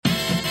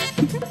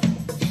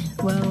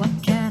Well,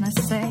 what can I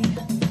say?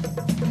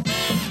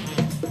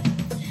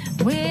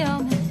 We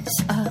all mess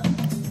up.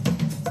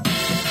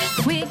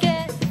 We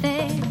get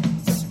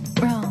things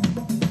wrong.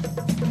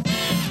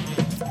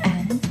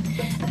 And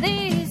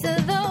these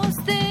are those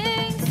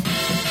things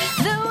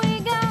that we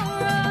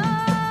got wrong.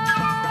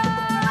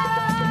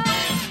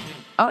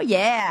 Oh,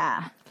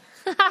 yeah.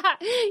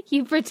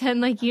 You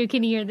pretend like you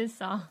can hear this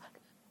song.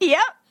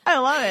 Yep. I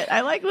love it.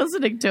 I like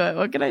listening to it.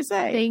 What can I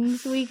say?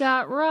 Things we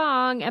got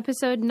wrong.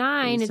 Episode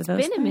 9. It's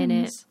been a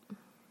minute.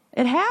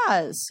 It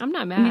has. I'm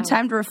not mad. We need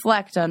time to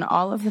reflect on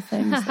all of the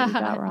things that we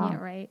got wrong. Yeah,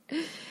 right.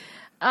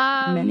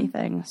 Many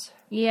things.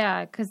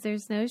 Yeah, because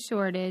there's no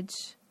shortage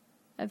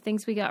of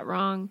things we got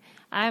wrong.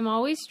 I'm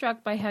always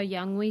struck by how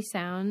young we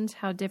sound,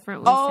 how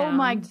different we sound. Oh,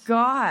 my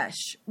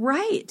gosh.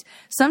 Right.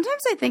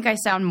 Sometimes I think I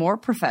sound more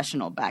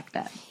professional back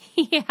then.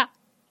 Yeah.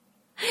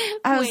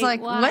 I was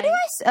like, why? what do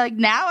I say? Like,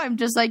 now I'm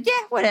just like, yeah,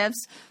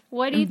 whatevs.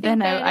 What do you think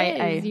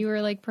that is? You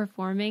were, like,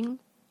 performing?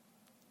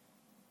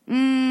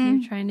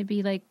 You're trying to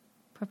be, like,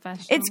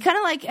 professional? It's kind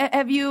of like,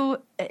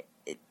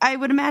 I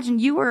would imagine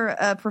you were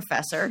a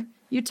professor.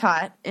 You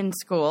taught in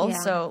school. Yeah.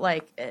 So,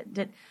 like,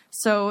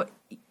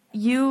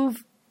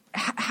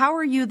 how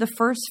are you the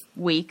first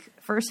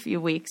few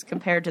weeks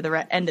compared to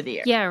the end of the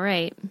year? Yeah,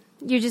 right.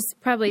 You're just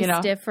probably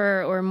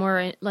stiffer or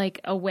more,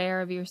 like, aware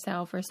of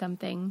yourself or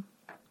something.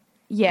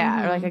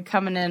 Yeah, or like I'm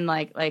coming in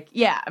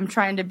yeah, I'm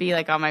trying to be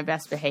like on my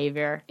best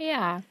behavior.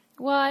 Yeah.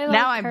 Well,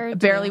 I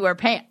barely wear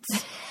pants.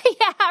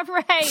 Yeah,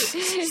 right.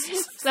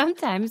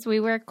 Sometimes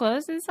we wear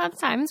clothes and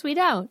sometimes we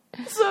don't.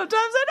 Sometimes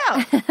I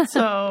don't.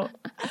 So,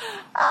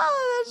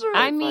 that's really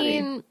funny.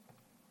 Mean,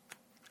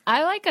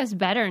 I like us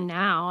better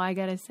now, I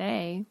gotta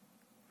say.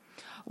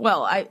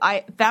 Well,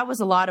 I that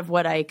was a lot of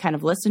what I kind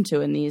of listened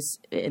to in these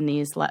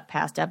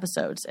past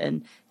episodes,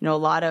 and a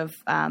lot of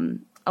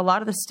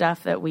the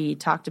stuff that we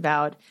talked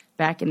about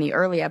back in the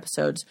early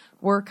episodes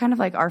were kind of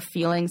like our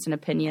feelings and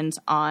opinions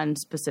on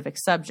specific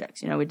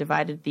subjects. We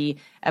divided the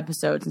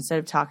episodes instead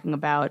of talking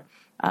about,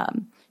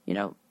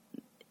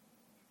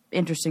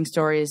 interesting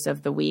stories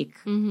of the week.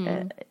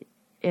 In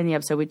the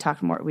episode,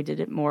 we did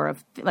it more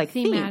of like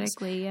themes.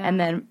 Yeah. And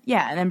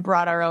then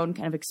brought our own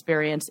kind of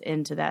experience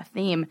into that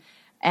theme.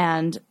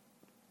 And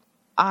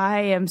I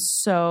am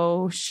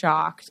so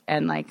shocked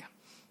and like,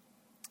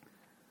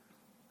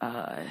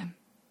 I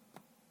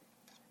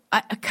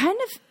kind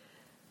of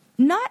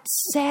not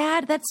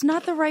sad. That's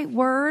not the right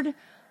word,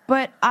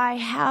 but I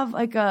have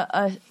like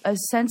a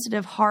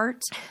sensitive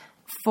heart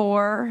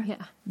for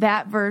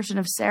that version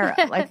of Sarah.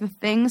 Like the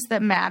things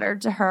that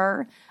mattered to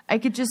her, I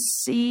could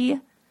just see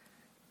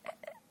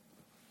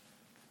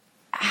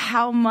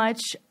how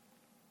much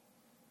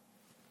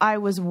I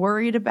was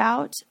worried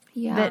about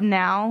that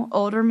now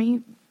older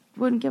me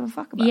wouldn't give a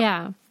fuck about.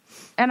 Yeah.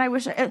 And I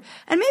wish, and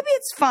maybe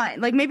it's fine.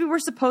 Like maybe we're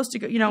supposed to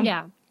go,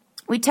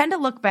 we tend to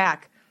look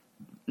back.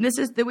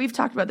 We've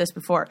talked about this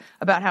before,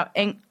 about how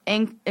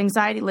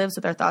anxiety lives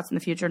with our thoughts in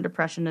the future and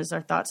depression is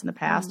our thoughts in the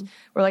past.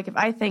 Where like, if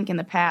I think in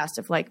the past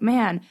of like,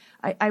 man,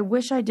 I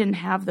wish I didn't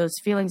have those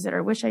feelings that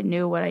I wish I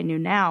knew what I knew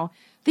now.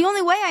 The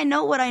only way I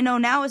know what I know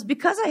now is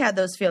because I had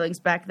those feelings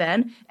back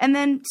then and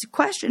then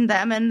questioned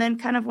them and then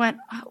kind of went,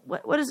 oh,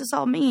 what does this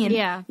all mean?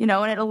 Yeah.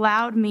 And it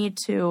allowed me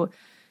to,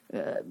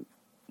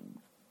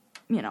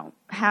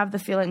 have the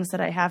feelings that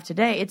I have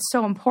today. It's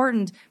so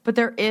important, but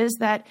there is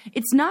that,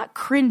 it's not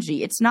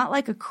cringy. It's not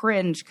like a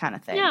cringe kind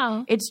of thing.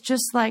 No. It's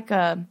just like do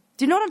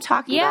you know what I'm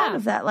talking about?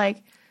 Of that,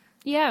 like.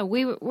 Yeah,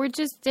 we're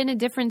just in a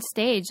different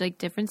stage, like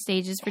different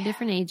stages for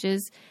different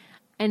ages.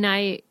 And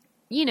I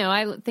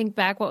think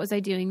back, what was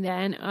I doing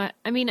then?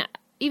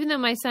 Even though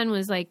my son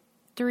was like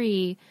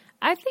 3,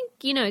 I think,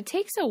 it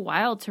takes a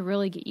while to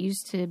really get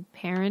used to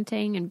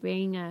parenting and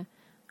being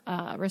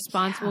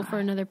responsible for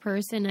another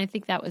person. I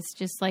think that was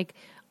just like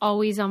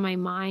always on my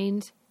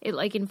mind. It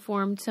like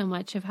informed so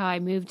much of how I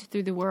moved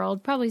through the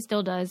world. Probably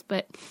still does,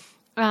 but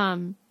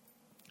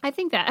I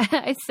think that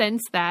I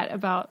sense that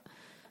about,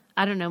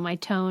 I don't know, my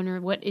tone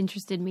or what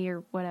interested me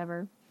or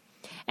whatever.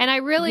 And I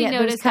really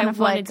noticed I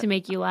wanted to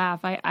make you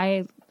laugh.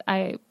 I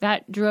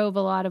that drove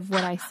a lot of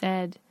what I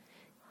said,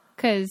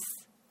 because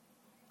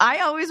I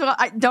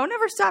don't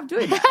ever stop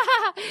doing that.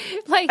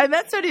 And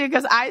that's funny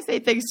because I say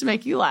things to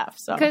make you laugh.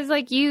 So because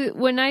like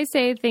when I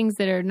say things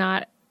that are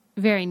not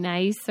very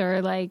nice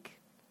or like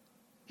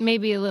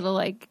maybe a little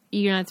like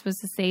you're not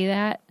supposed to say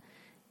that,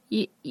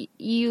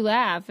 you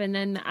laugh, and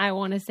then I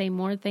want to say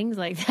more things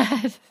like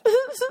that.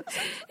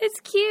 It's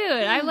cute.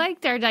 I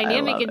liked our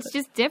dynamic. It's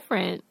just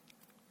different.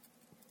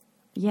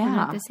 Yeah, we're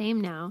not the same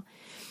now.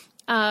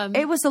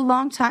 It was a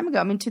long time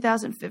ago.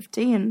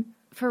 2015.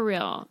 For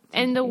real.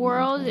 And the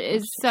world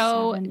is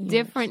so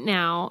different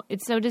now.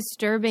 It's so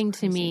disturbing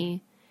to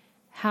me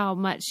how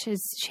much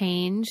has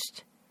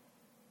changed.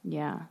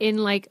 Yeah. In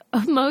like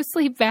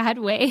mostly bad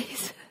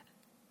ways.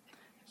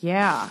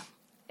 Yeah.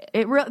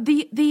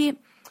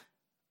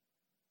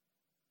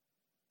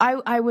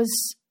 I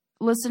was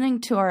listening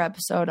to our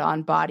episode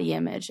on body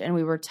image, and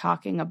we were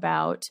talking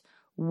about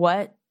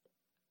what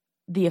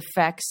the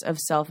effects of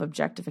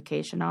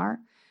self-objectification are.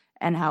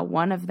 and how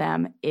one of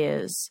them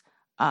is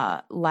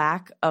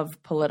lack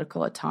of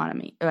political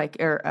autonomy, like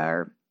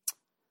or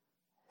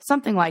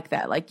something like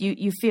that. Like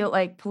you feel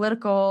like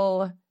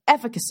political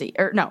efficacy,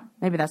 or no,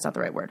 maybe that's not the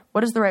right word.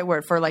 What is the right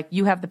word for like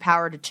you have the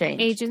power to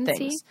change Agency?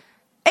 things?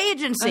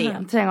 Agency.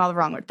 I'm saying all the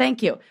wrong word.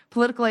 Thank you.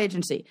 Political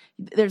agency.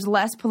 There's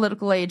less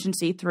political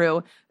agency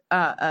through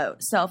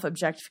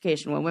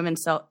self-objectification. When women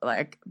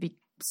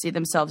see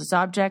themselves as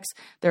objects,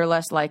 they're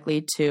less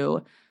likely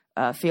to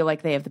feel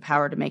like they have the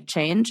power to make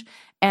change.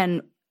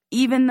 And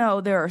even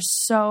though there are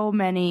so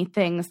many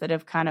things that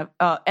have kind of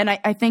and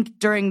I think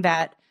during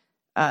that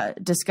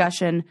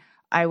discussion,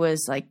 I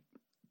was like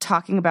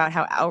talking about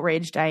how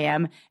outraged I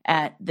am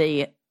at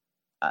the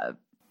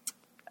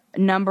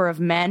number of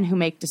men who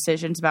make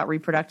decisions about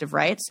reproductive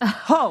rights.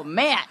 Oh,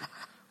 man.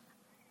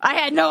 I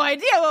had no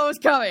idea what was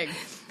coming.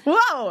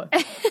 Whoa.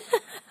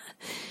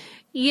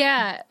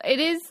 Yeah, it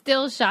is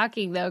still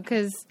shocking, though,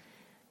 because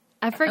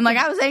I forget. And, like,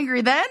 I was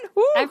angry then.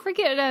 Woo. I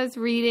forget what I was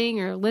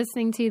reading or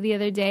listening to the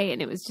other day,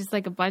 and it was just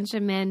like a bunch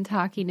of men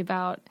talking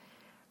about,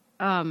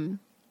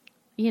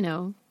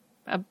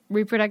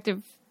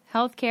 reproductive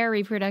health care,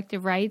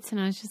 reproductive rights,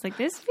 and I was just like,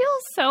 this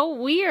feels so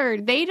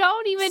weird. They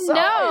don't even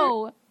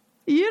know.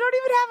 You don't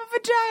even have a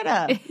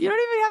vagina. You don't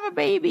even have a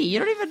baby. You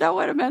don't even know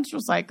what a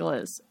menstrual cycle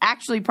is.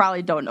 Actually,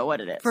 probably don't know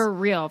what it is. For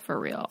real.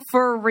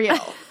 For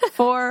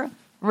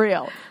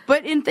real.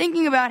 But in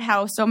thinking about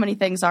how so many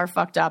things are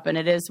fucked up and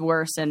it is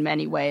worse in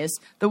many ways,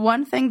 the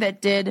one thing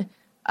that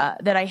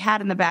that I had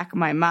in the back of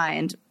my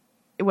mind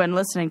when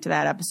listening to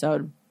that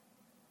episode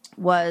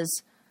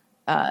was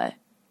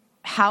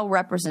how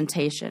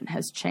representation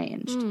has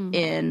changed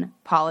in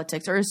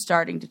politics, or is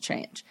starting to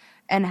change,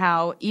 and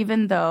how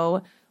even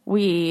though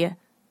we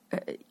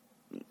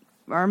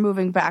are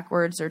moving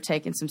backwards or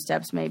taking some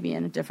steps maybe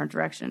in a different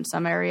direction in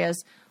some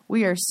areas,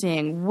 we are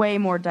seeing way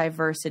more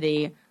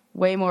diversity,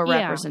 way more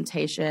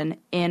representation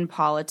in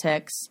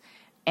politics.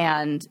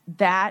 And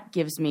that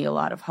gives me a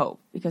lot of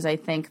hope, because I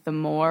think the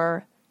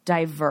more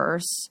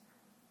diverse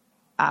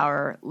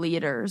our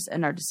leaders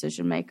and our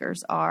decision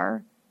makers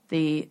are,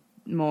 the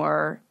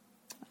more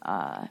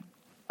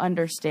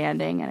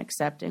understanding and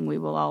accepting we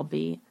will all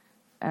be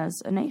as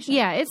a nation.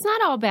 Yeah, it's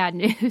not all bad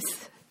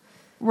news.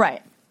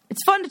 Right.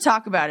 It's fun to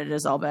talk about it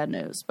as all bad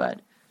news, but,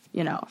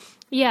 Yeah,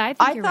 I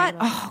I you're thought,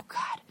 right. oh,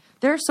 God.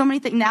 There are so many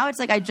things. Now it's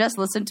like I just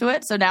listened to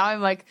it, so now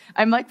I'm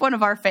like one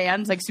of our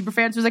fans, like super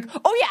fans, who's like,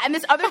 oh, yeah, and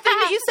this other thing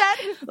that you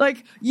said,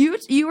 like,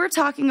 you were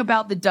talking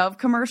about the Dove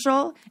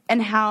commercial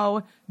and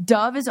how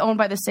Dove is owned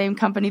by the same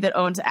company that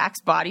owns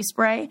Axe body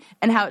spray,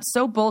 and how it's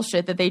so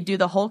bullshit that they do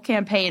the whole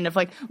campaign of,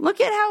 like, look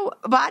at how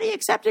body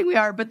accepting we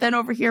are, but then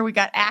over here we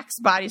got Axe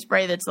body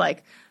spray that's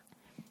like,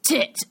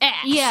 tits,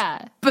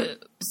 ass, boobs,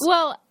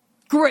 well,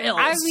 grills,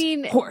 I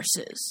mean,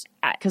 horses.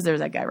 Because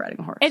there's that guy riding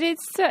a horse. And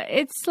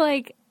it's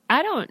like,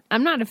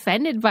 I'm not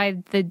offended by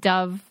the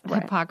Dove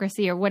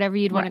hypocrisy or whatever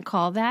you'd want to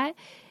call that.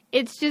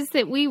 It's just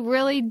that we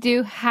really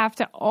do have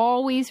to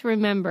always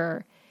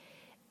remember,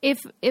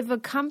 if a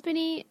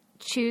company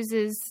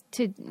chooses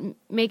to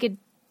make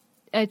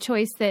a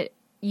choice that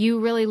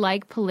you really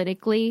like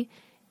politically,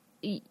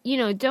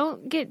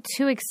 don't get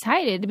too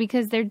excited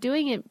because they're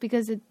doing it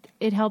because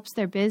it helps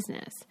their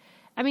business.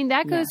 I mean,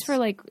 that goes for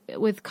like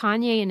with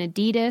Kanye and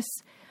Adidas.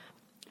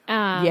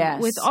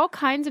 With all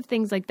kinds of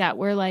things like that,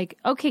 we're like,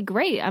 okay,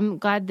 great. I'm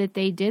glad that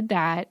they did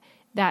that.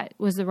 That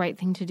was the right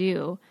thing to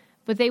do.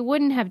 But they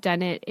wouldn't have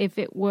done it if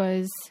it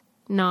was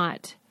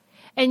not.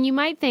 And you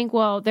might think,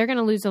 well, they're going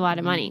to lose a lot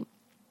of money.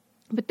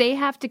 But they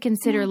have to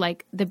consider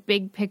like the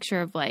big picture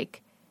of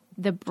like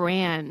the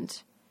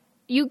brand.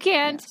 You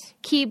can't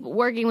keep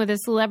working with a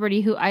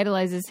celebrity who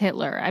idolizes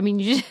Hitler. I mean,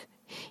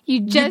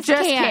 you just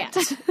can't.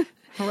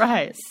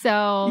 Right.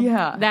 So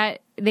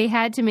that they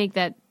had to make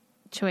that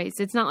choice.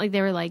 It's not like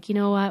they were like, you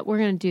know what, we're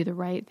going to do the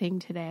right thing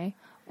today.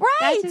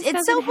 Right.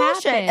 It's so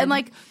bullshit. Happen. And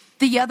like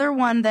the other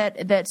one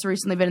that's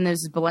recently been in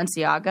this is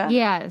Balenciaga.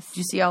 Yes. Did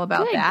you see all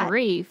about that? Good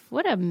grief.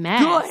 What a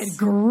mess. Good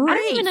grief. I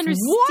don't even understand.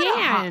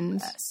 What a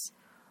mess.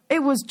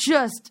 It was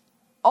just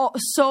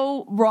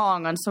so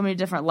wrong on so many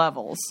different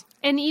levels.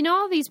 And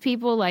all these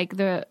people like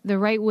the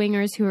right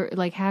wingers who are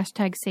like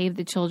hashtag save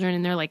the children,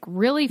 and they're like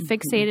really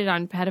fixated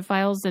on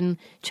pedophiles and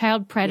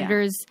child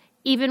predators,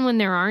 even when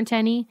there aren't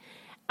any.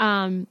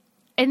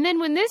 And then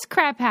when this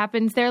crap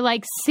happens, they're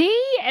like,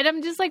 see? And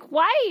I'm just like,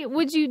 why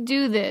would you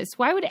do this?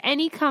 Why would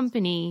any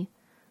company?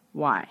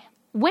 Why?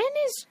 When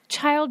is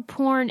child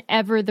porn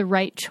ever the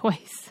right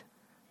choice?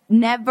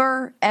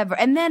 Never, ever.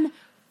 And then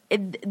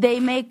they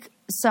make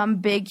some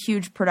big,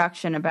 huge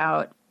production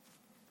about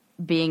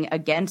being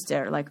against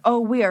it. Or like, oh,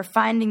 we are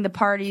finding the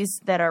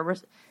parties that are,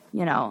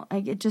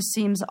 like it just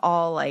seems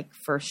all like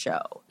for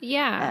show.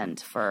 Yeah. And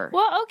for...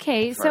 Well,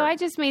 okay, so I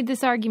just made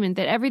this argument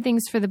that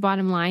everything's for the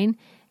bottom line.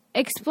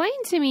 Explain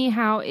to me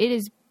how it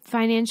is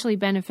financially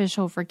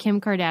beneficial for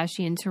Kim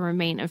Kardashian to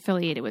remain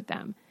affiliated with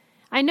them.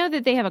 I know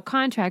that they have a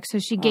contract, so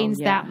she gains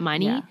that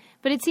money,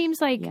 but it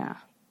seems like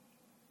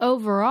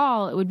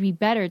overall it would be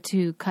better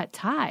to cut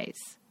ties.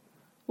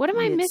 What am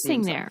I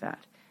missing there? Like that.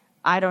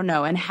 I don't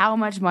know. And how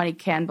much money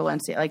can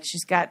Balenciaga, like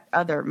she's got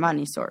other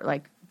money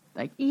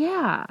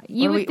yeah.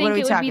 You would think it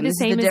would talking? be the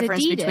same is as the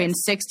difference Adidas. between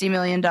 $60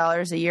 million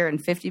a year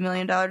and $50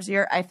 million a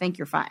year. I think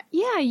you're fine.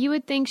 Yeah, you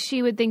would think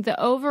she would think the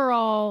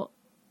overall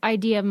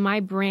idea of my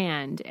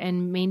brand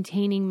and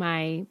maintaining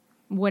my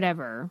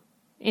whatever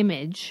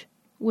image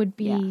would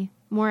be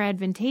more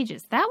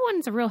advantageous. That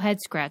one's a real head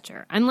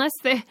scratcher. Unless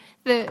the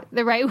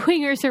right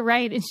wingers are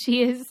right and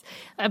she is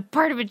a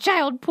part of a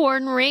child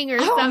porn ring or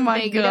something.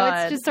 My God. You know,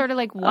 it's just sort of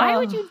like, why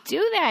would you do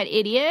that,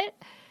 idiot?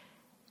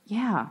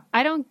 Yeah.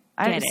 I don't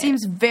get it. It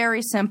seems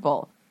very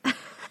simple.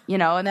 You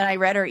know, and then I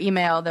read her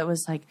email that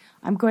was like,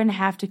 I'm going to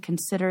have to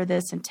consider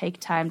this and take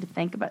time to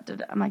think about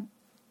it. I'm like,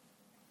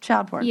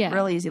 child porn,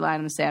 real easy line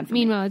in the sand for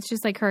Meanwhile, me. it's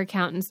just like her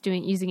accountant's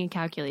using a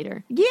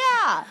calculator.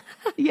 Yeah.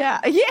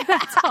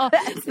 That's all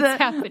that's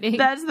happening.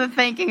 That's the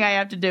thinking I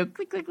have to do.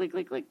 Click, click, click,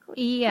 click, click, click.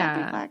 Yeah.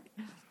 Click, click,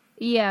 click.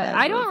 Yeah,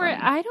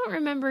 I don't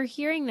remember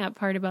hearing that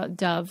part about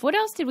Dove. What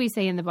else did we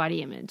say in the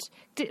body image?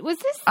 Was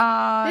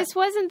this? This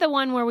wasn't the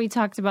one where we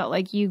talked about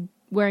like you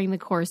wearing the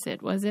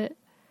corset, was it?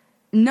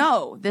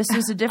 No, this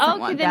was a different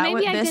one. Okay, then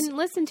maybe I didn't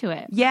listen to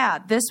it. Yeah,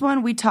 this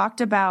one we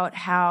talked about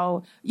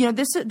how, you know,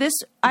 this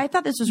I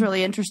thought this was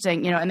really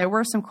interesting, you know, and there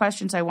were some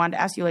questions I wanted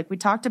to ask you. Like we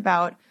talked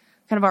about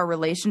kind of our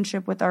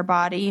relationship with our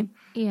body,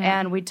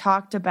 and we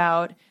talked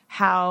about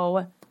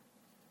how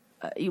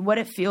what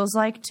it feels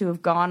like to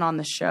have gone on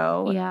the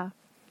show,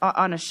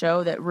 on a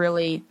show that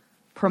really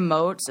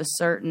promotes a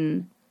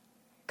certain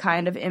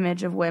kind of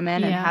image of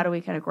women, and how do we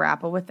kind of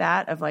grapple with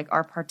that, of like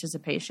our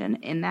participation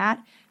in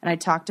that. And I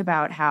talked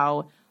about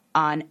how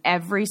on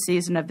every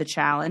season of the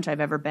challenge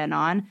I've ever been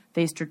on,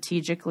 they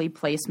strategically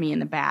place me in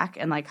the back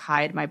and like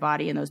hide my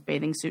body in those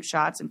bathing suit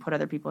shots and put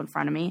other people in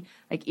front of me.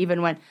 Like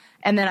even when,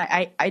 and then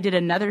I did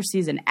another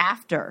season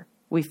after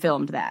we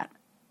filmed that,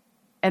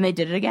 and they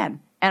did it again.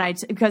 And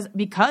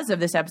because of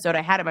this episode,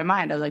 I had it in my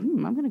mind. I was like,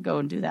 I'm going to go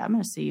and do that. I'm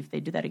going to see if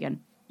they do that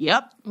again.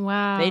 Yep.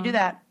 Wow. They do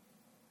that.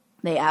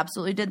 They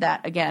absolutely did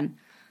that again.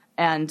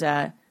 And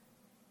I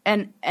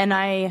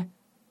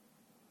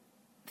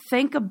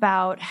think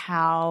about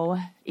how,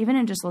 even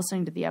in just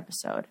listening to the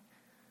episode,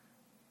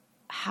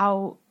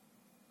 how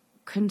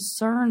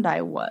concerned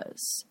I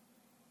was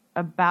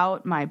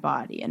about my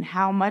body and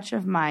how much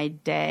of my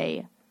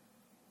day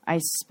I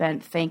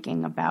spent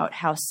thinking about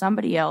how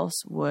somebody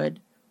else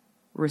would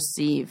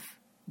receive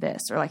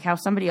this, or like how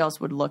somebody else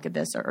would look at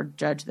this or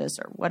judge this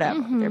or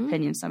whatever, their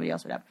opinion somebody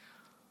else would have.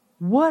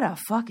 What a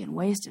fucking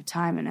waste of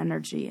time and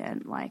energy.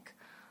 And like,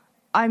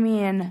 I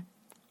mean,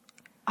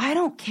 I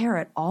don't care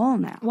at all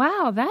now.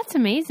 Wow, that's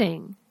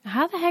amazing.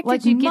 How the heck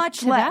like did you get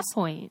to less. that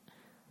point?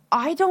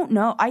 I don't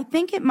know. I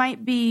think it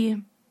might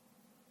be,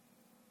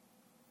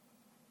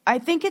 I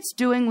think it's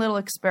doing little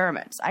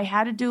experiments. I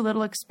had to do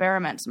little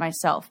experiments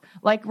myself.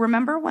 Like,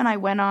 remember when I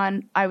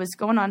was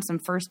going on some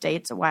first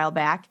dates a while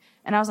back,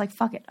 and I was like,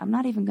 fuck it. I'm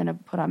not even going to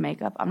put on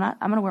makeup. I'm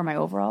going to wear my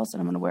overalls,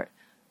 and I'm going to wear,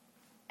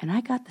 and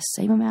I got the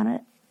same amount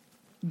of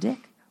dick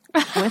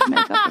with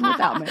makeup and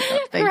without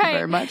makeup. Thank you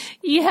very much.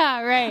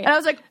 Yeah, right. And I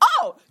was like,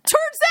 oh,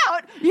 turns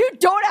out you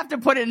don't have to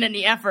put in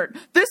any effort.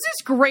 This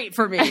is great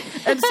for me.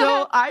 And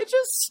so I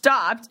just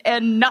stopped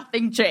and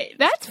nothing changed.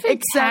 That's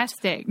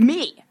fantastic. Except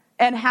me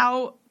and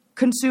how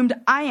consumed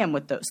I am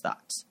with those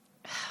thoughts.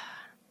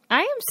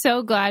 I am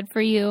so glad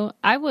for you.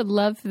 I would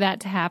love for that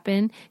to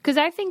happen. Because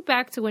I think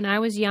back to when I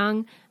was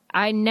young,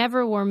 I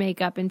never wore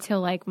makeup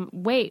until like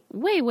way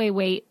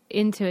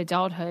into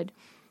adulthood.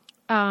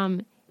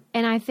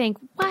 And I think,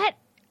 what?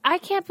 I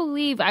can't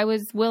believe I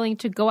was willing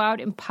to go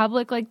out in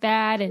public like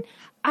that. And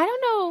I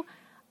don't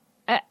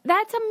know.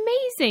 That's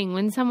amazing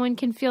when someone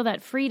can feel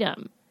that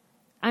freedom.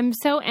 I'm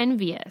so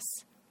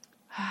envious.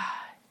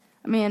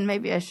 I mean,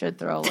 maybe I should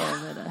throw a little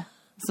bit of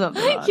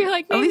something on. You're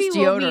like, maybe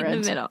we'll meet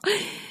in the middle.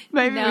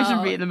 Maybe we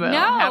should be in the middle.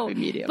 No. Happy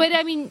medium. But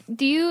I mean,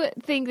 do you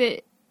think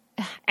that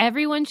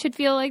everyone should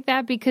feel like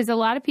that? Because a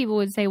lot of people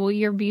would say, well,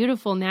 you're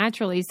beautiful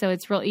naturally, so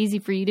it's real easy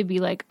for you to be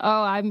like,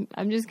 oh, I'm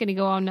just going to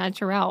go on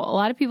natural. A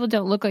lot of people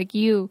don't look like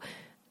you.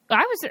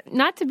 I was,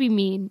 not to be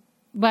mean,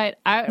 but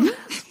I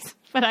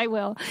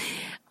will.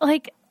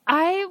 Like,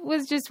 I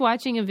was just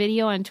watching a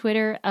video on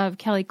Twitter of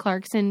Kelly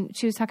Clarkson.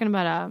 She was talking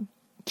about a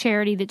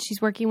charity that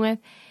she's working with,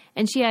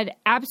 and she had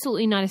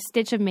absolutely not a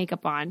stitch of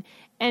makeup on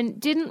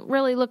and didn't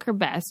really look her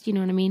best, you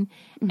know what I mean?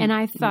 Mm-hmm. And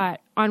I thought,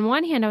 on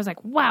one hand, I was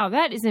like, wow,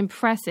 that is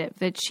impressive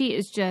that she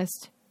is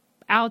just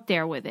out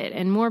there with it,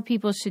 and more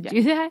people should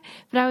do that.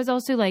 But I was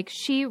also like,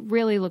 she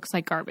really looks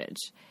like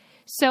garbage.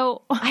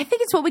 So I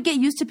think it's what we get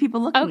used to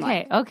people looking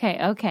like.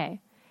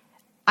 Okay.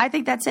 I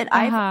think that's it.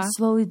 I've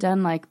slowly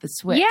done like the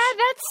switch. Yeah,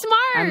 that's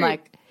smart. I'm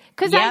like,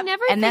 because I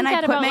never think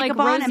that about like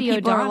Rosie people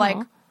O'Donnell. Are like,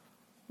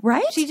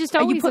 right? She just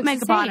always and you put looks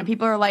makeup the on, same. and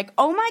people are like,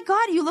 "Oh my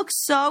god, you look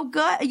so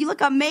good! You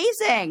look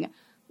amazing!"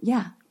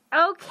 Yeah.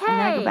 Okay. And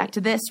then I go back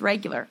to this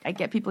regular. I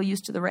get people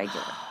used to the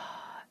regular.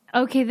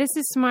 Okay, this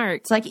is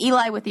smart. It's like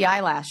Eli with the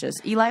eyelashes.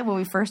 Eli, when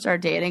we first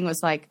started dating, was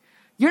like,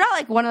 you're not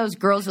like one of those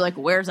girls who like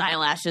wears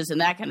eyelashes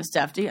and that kind of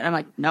stuff, do you? And I'm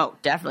like, no,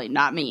 definitely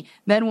not me.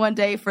 Then one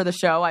day for the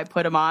show, I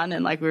put them on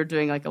and like we were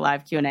doing like a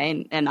live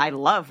Q&A and I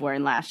love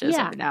wearing lashes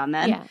every now and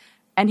then. Yeah.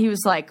 And he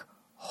was like,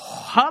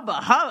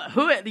 hubba,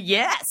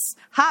 yes,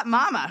 hot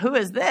mama, who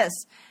is this?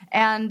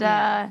 And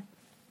I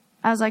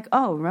was like,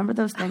 oh, remember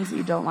those things that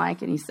you don't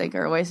like and you think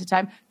are a waste of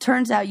time?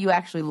 Turns out you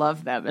actually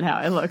love them and how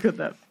I look at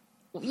them.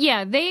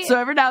 Yeah, So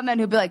every now and then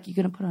he'll be like, you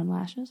going to put on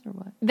lashes or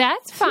what?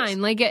 That's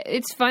fine. Like,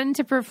 it's fun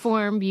to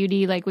perform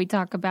beauty like we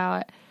talk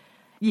about.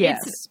 Yes.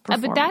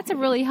 But that's a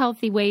really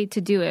healthy way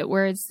to do it,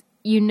 whereas,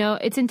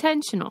 it's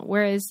intentional,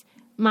 whereas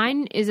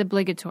mine is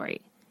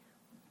obligatory.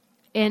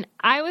 And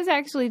I was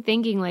actually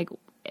thinking, like,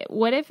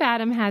 what if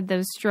Adam had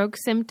those stroke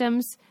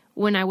symptoms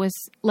when I was,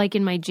 like,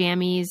 in my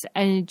jammies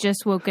and had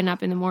just woken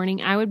up in the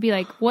morning? I would be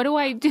like, what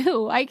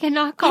do? I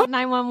cannot call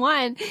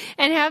 911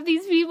 and have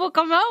these people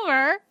come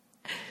over.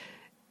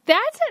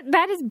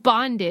 That is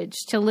bondage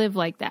to live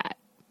like that.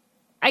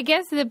 I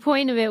guess the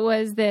point of it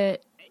was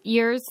that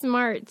you're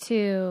smart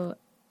to...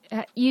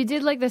 You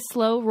did, like, the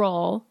slow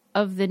roll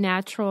of the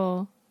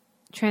natural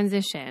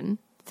transition.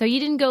 So you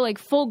didn't go, like,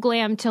 full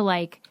glam to,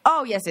 like...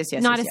 Oh, yes.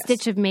 Not a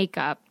stitch of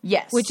makeup.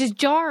 Yes. Which is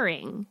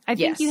jarring. I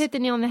think you hit the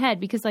nail on the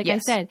head because, like I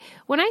said,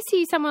 when I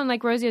see someone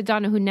like Rosie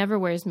O'Donnell who never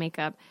wears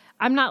makeup,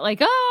 I'm not like,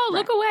 oh,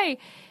 look away.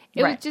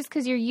 It was just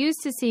because you're used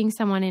to seeing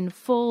someone in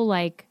full,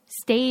 like,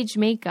 stage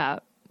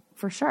makeup.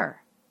 For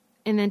sure.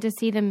 And then to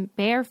see them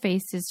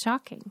barefaced is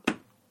shocking.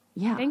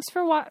 Yeah. Thanks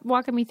for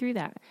walking me through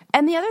that.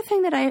 And the other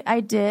thing that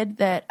I did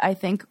that I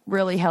think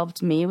really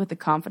helped me with the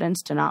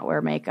confidence to not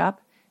wear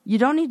makeup, you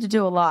don't need to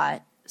do a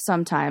lot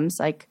sometimes.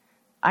 Like,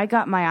 I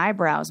got my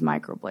eyebrows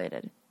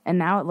microbladed, and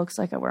now it looks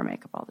like I wear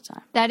makeup all the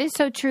time. That is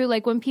so true.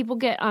 Like, when people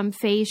get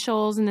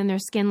facials and then their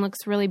skin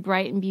looks really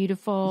bright and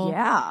beautiful.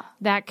 Yeah.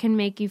 That can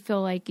make you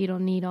feel like you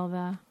don't need all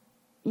the...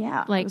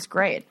 Yeah. Like, it was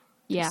great.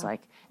 Yeah. Just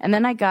like... And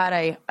then I got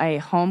a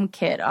home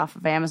kit off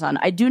of Amazon.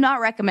 I do not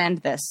recommend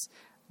this.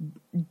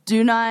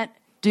 Do not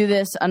do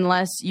this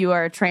unless you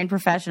are a trained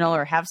professional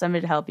or have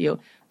somebody to help you.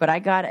 But I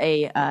got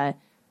a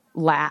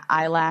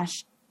eyelash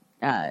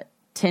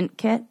tint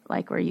kit,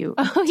 like where you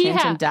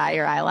tint and dye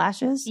your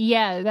eyelashes.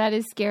 Yeah, that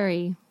is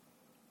scary.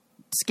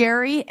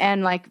 Scary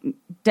and like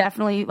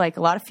definitely like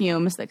a lot of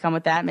fumes that come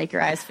with that make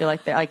your eyes feel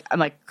like they're like, I'm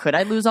like, could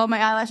I lose all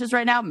my eyelashes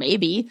right now?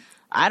 Maybe.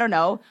 I don't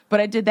know. But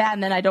I did that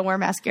and then I don't wear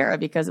mascara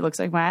because it looks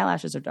like my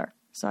eyelashes are dark.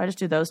 So I just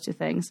do those two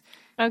things.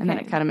 Okay. And then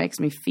it kind of makes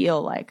me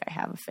feel like I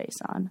have a face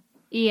on.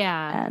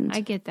 Yeah, and,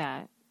 I get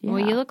that. Yeah. Well,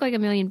 you look like $1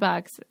 million.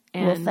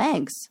 And well,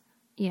 thanks.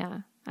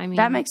 Yeah. I mean,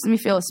 that makes me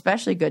feel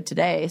especially good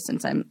today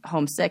since I'm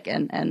homesick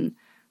and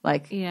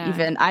like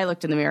even I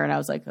looked in the mirror and I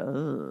was like,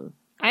 oh.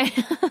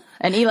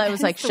 And Eli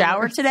was like,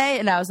 shower today?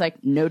 And I was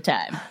like, no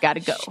time. Gotta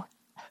go.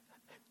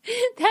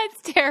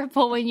 That's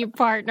terrible when your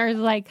partner's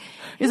like,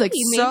 he's like,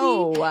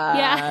 so,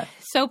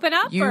 soaping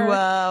up? You,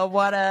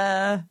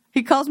 wanna,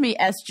 he calls me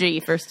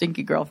SG for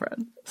stinky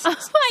girlfriend. Oh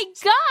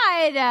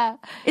my God.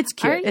 It's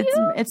cute.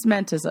 It's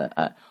meant as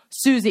a,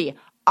 Susie,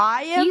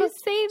 I am you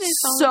say this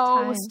all so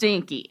the time.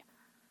 stinky.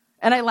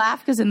 And I laugh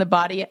because in the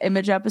body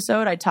image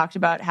episode, I talked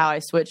about how I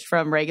switched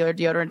from regular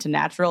deodorant to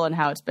natural and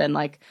how it's been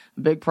like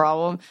a big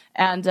problem.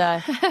 And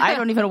I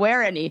don't even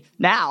wear any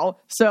now.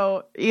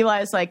 So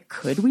Eli's like,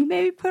 could we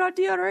maybe put on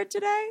deodorant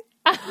today?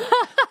 I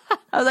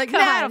was like, nah,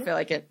 I don't feel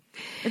like it.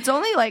 It's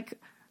only like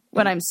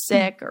when I'm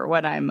sick or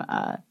when I'm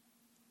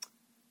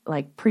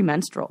like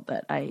premenstrual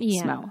that I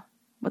smell.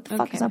 What the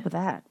fuck is up with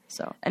that?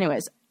 So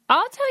anyways.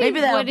 I'll tell you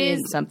maybe that'll be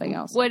something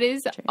else. What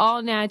is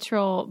all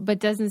natural but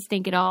doesn't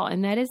stink at all,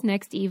 and that is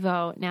Next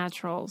Evo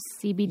Naturals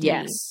CBD.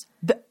 Yes,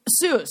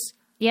 Suze.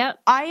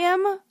 Yep.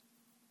 I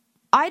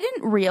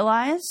didn't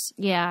realize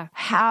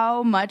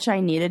how much I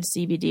needed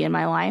CBD in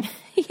my life.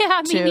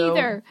 Yeah, me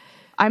neither.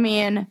 I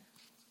mean,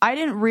 I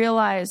didn't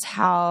realize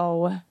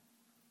how.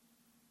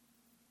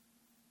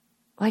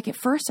 Like at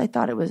first, I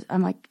thought it was.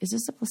 I'm like, is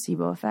this a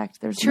placebo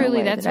effect? There's truly no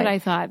way that's what I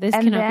thought. This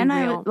and cannot then be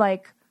real. I would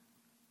like.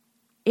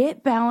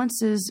 It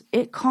balances,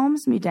 it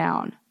calms me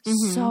down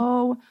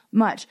so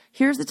much.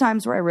 Here's the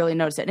times where I really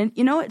notice it. And,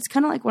 it's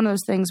kind of like one of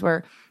those things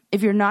where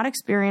if you're not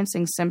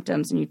experiencing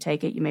symptoms and you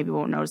take it, you maybe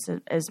won't notice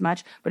it as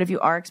much. But if you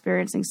are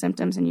experiencing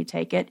symptoms and you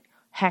take it,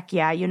 heck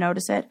yeah, you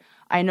notice it.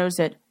 I notice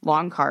it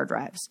long car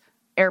drives,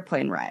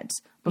 airplane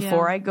rides,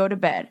 before I go to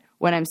bed,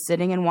 when I'm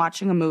sitting and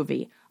watching a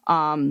movie.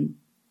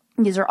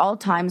 These are all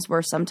times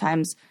where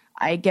sometimes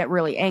I get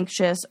really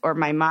anxious or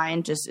my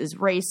mind just is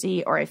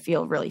racy or I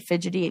feel really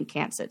fidgety and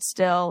can't sit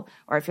still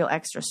or I feel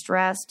extra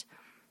stressed.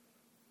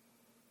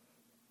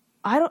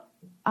 I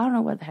don't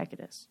know what the heck it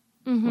is.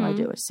 All I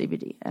do is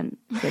CBD and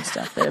good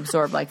stuff that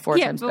absorb like 4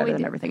 times better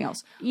than everything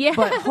else. Yeah.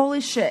 But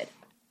holy shit,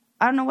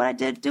 I don't know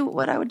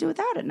what I would do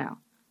without it now.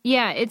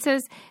 Yeah, it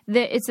says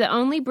that it's the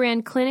only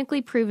brand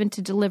clinically proven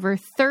to deliver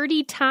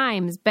 30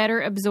 times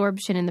better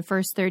absorption in the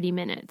first 30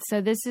 minutes.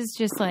 So this is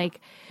just like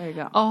There you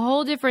go. a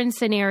whole different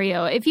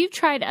scenario. If you've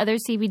tried other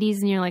CBDs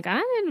and you're like, I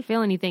didn't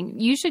feel anything,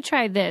 you should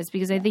try this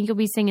because I think you'll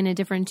be singing a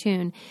different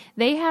tune.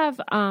 They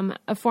have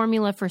a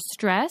formula for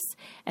stress,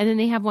 and then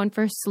they have one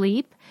for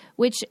sleep,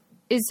 which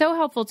is so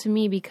helpful to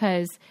me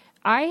because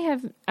I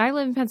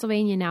live in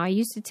Pennsylvania now. I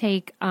used to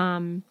take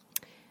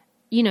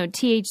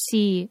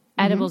THC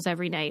edibles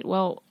every night.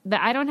 Well,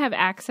 I don't have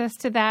access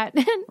to that.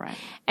 Right.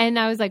 And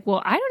I was like,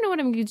 well, I don't know what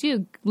I'm going to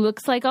do.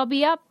 Looks like I'll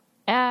be up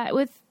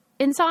with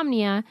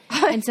insomnia.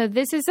 And so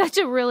this is such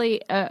a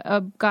really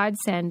a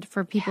godsend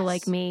for people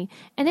like me.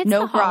 And it's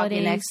no the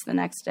holidays. groggy the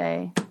next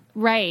day.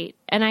 Right.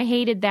 And I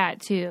hated that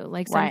too.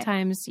 Like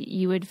sometimes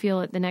you would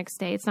feel it the next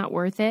day. It's not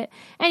worth it.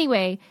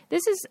 Anyway,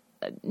 this is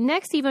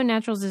Next Evo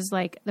Naturals is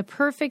like the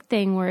perfect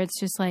thing where it's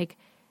just like,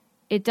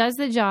 it does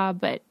the job,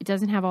 but it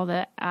doesn't have all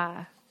the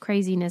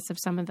craziness of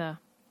some of the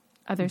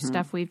other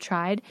stuff we've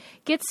tried.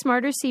 Get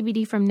Smarter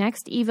CBD from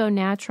Next Evo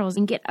Naturals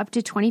and get up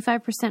to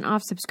 25%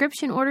 off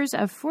subscription orders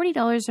of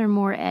 $40 or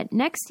more at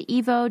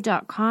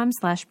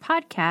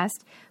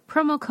nextevo.com/podcast,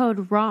 promo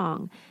code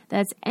WRONG.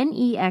 That's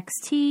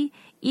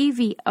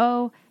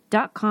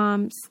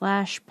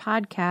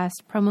nextevo.com/podcast,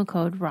 promo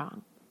code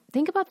WRONG.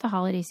 Think about the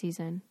holiday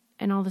season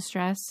and all the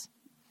stress.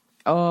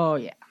 Oh,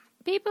 yeah.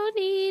 People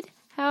need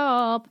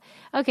help.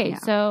 Okay,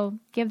 so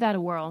give that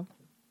a whirl.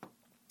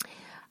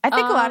 I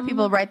think a lot of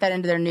people write that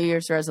into their New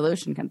Year's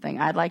resolution kind of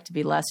thing. I'd like to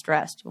be less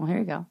stressed. Well, here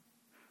you go.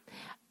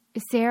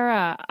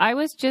 Sarah, I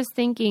was just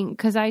thinking,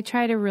 because I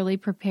try to really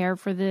prepare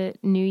for the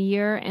new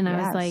year, and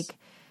I was like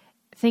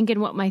thinking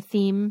what my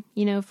theme,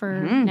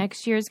 for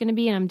next year is going to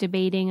be, and I'm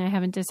debating. I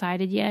haven't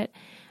decided yet.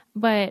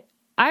 But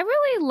I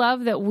really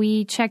love that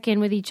we check in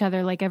with each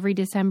other like every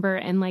December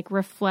and like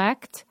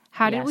reflect.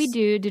 How did we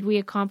do? Did we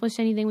accomplish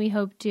anything we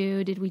hoped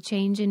to? Did we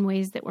change in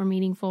ways that were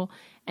meaningful?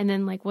 And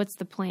then, like, what's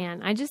the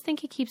plan? I just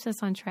think it keeps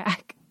us on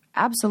track.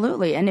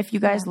 Absolutely. And if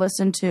you guys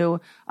listen to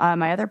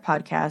my other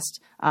podcast,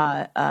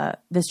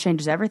 This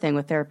Changes Everything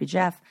with Therapy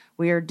Jeff,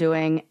 we are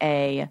doing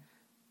a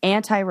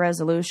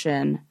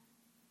anti-resolution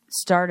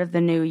start of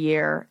the new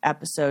year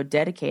episode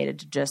dedicated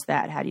to just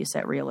that. How do you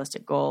set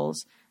realistic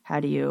goals? How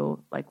do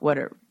you, like,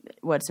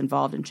 what's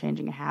involved in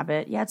changing a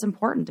habit? Yeah, it's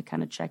important to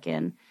kind of check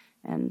in,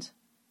 and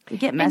we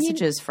get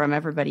messages from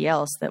everybody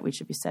else that we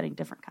should be setting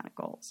different kind of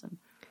goals.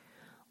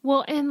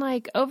 And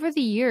like over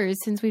the years,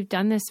 since we've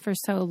done this for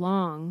so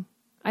long,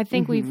 I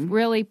think we've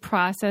really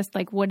processed,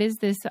 like, what is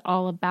this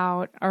all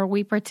about? Are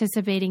we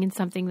participating in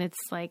something that's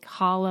like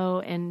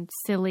hollow and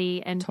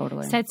silly and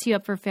sets you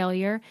up for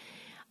failure?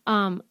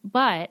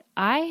 But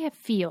I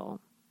feel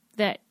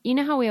that,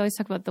 how we always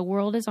talk about the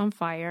world is on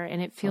fire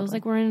and it feels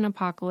like we're in an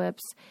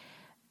apocalypse.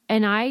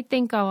 And I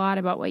think a lot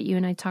about what you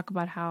and I talk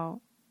about, how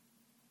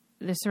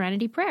the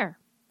Serenity Prayer.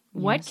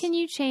 Yes. What can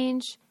you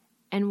change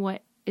and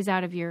what is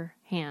out of your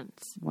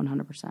hands?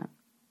 100%.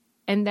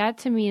 And that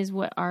to me is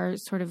what our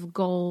sort of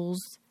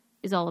goals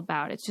is all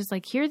about. It's just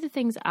like, here are the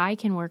things I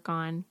can work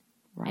on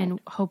and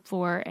hope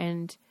for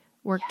and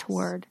work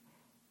toward.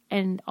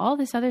 And all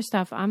this other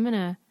stuff, I'm going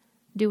to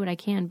do what I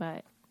can,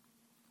 but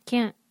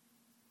can't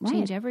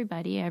change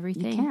everybody,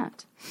 everything. You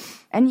can't.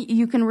 And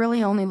you can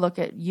really only look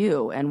at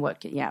you and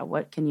what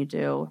can you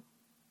do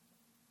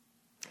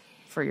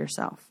for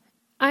yourself?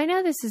 I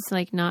know this is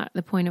like not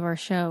the point of our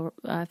show,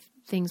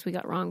 things we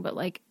got wrong, but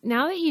like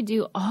now that you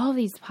do all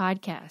these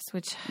podcasts,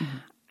 which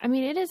I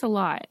mean, it is a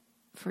lot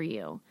for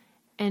you,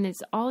 and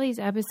it's all these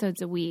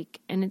episodes a week,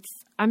 and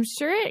I'm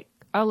sure it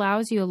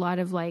allows you a lot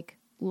of like,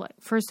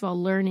 first of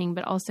all, learning,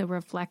 but also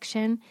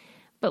reflection.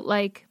 But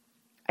like,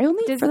 I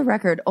for the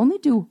record, only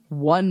do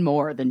one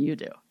more than you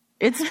do.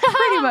 It's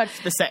pretty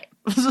much the same.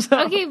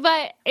 So. Okay,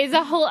 but it's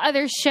a whole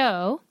other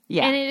show.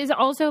 Yeah. And it is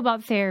also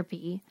about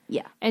therapy.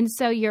 Yeah. And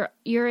so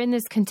you're in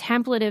this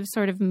contemplative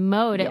sort of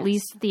mode, at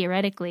least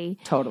theoretically.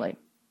 Totally.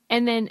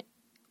 And then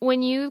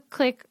when you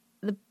click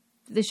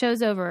the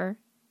show's over,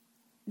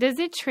 does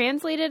it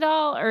translate at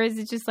all? Or is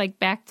it just like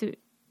back to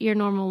your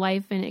normal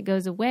life and it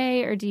goes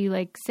away? Or do you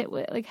like sit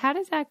with, like, how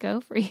does that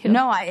go for you?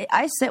 No,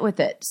 I sit with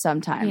it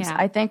sometimes. Yeah.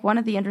 I think one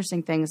of the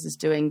interesting things is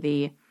doing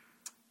the,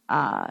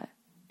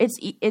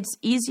 it's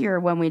easier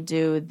when we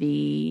do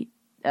the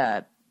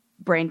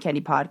Brain Candy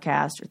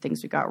podcast or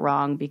Things We Got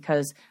Wrong,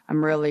 because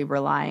I'm really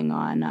relying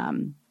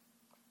on,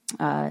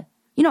 I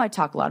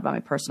talk a lot about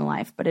my personal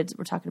life, but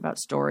we're talking about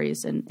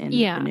stories in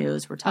the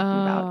news. We're talking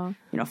about,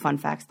 fun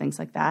facts, things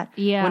like that.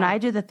 Yeah. When I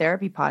do the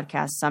therapy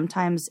podcast,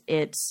 sometimes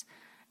it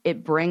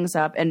brings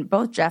up, and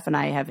both Jeff and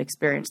I have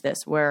experienced this,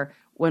 where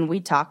when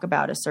we talk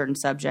about a certain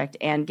subject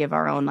and give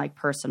our own like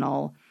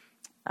personal,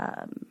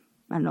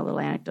 little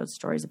anecdotes,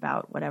 stories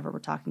about whatever we're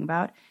talking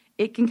about,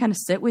 it can kind of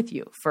sit with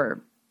you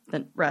for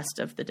the rest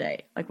of the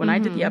day. Like when I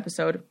did the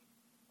episode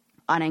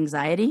on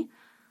anxiety,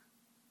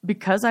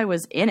 because I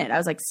was in it, I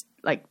was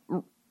like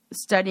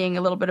studying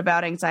a little bit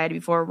about anxiety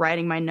before,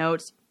 writing my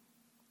notes,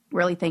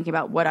 really thinking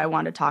about what I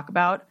wanted to talk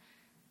about.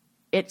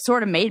 It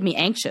sort of made me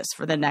anxious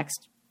for the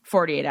next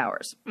 48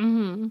 hours.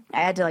 Mm-hmm.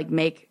 I had to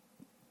like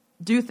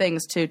do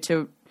things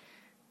to.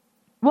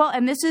 Well,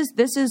 and this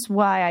is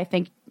why I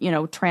think,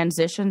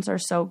 transitions are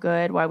so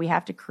good, why we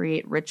have to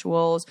create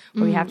rituals,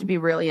 where we have to be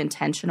really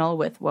intentional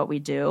with what we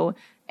do.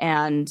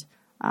 And,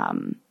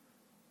 have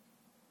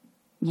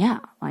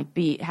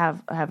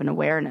an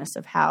awareness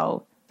of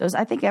how those,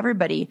 I think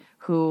everybody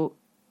who,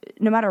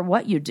 no matter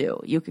what you do,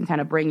 you can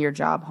kind of bring your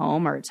job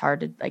home, or it's hard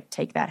to like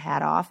take that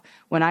hat off.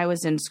 When I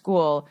was in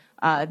school,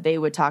 they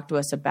would talk to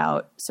us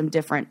about some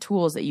different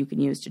tools that you can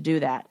use to do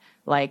that.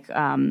 Like,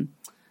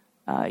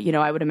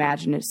 I would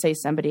imagine if, say,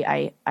 somebody,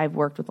 I've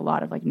worked with a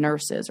lot of like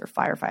nurses or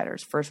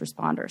firefighters, first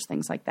responders,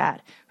 things like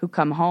that, who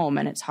come home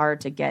and it's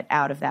hard to get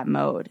out of that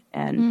mode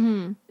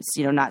and,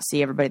 not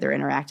see everybody they're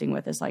interacting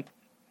with as like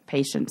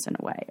patients in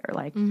a way, or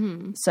like,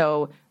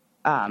 so,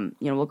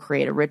 we'll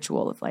create a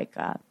ritual of like,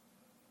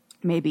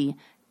 maybe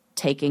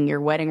taking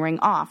your wedding ring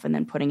off and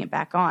then putting it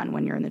back on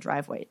when you're in the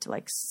driveway to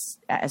like,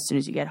 as soon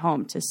as you get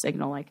home, to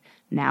signal like,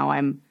 now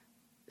I'm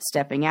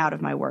stepping out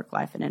of my work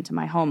life and into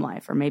my home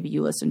life. Or maybe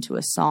you listen to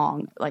a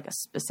song, like a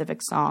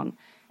specific song,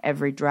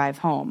 every drive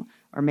home.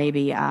 Or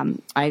maybe I've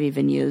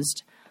even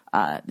used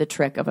the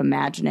trick of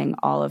imagining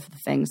all of the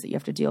things that you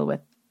have to deal with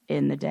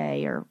in the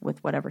day or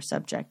with whatever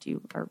subject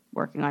you are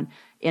working on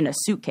in a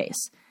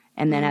suitcase.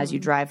 And then as you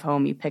drive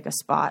home, you pick a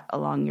spot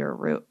along your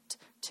route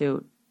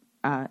to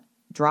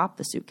drop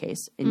the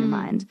suitcase in your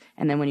mind.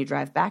 And then when you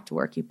drive back to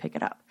work, you pick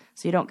it up.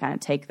 So you don't kind of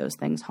take those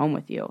things home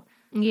with you.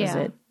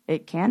 Yeah.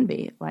 It can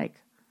be like,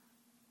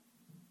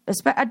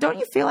 don't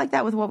you feel like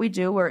that with what we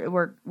do?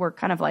 We're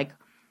kind of like,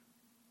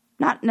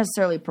 not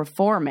necessarily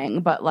performing,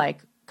 but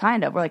like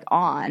kind of, we're like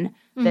on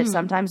that.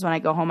 Sometimes when I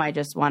go home, I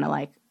just want to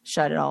like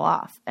shut it all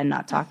off and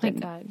not talk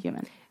to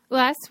human.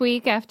 Last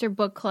week after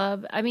book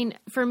club, I mean,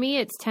 for me,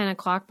 it's 10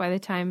 o'clock by the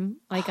time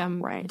like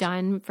I'm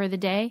done for the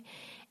day.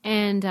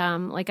 And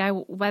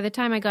by the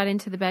time I got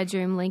into the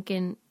bedroom,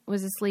 Lincoln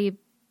was asleep,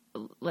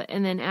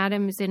 and then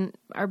Adam's in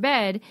our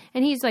bed,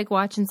 and he's like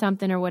watching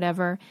something or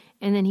whatever.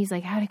 And then he's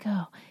like, "How'd it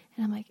go?"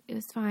 And I'm like, "It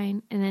was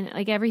fine." And then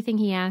like everything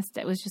he asked,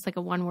 that was just like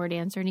a 1-word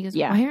answer. And he goes,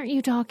 "Why aren't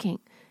you talking?"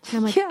 And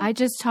I'm like, "I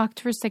just talked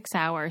for 6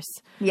 hours."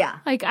 Yeah.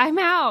 Like, I'm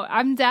out.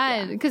 I'm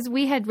done. Because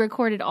we had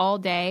recorded all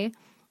day.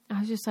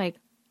 I was just like,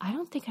 I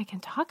don't think I can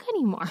talk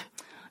anymore.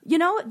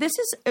 This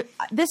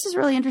is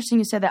really interesting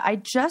you said that. I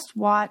just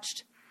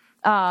watched,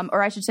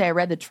 or I should say I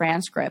read the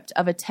transcript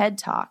of a TED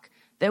Talk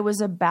that was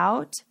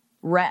about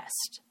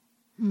rest.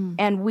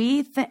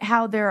 And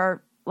how there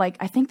are, like,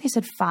 I think they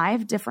said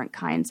 5 different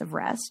kinds of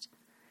rest.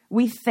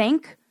 We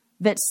think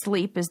that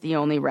sleep is the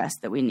only rest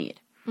that we need.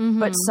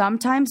 But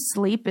sometimes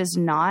sleep is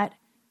not,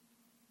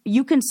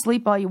 you can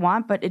sleep all you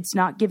want, but it's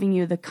not giving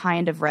you the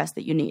kind of rest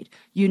that you need.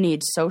 You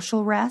need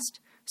social rest,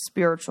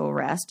 spiritual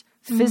rest,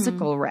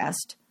 physical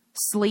rest,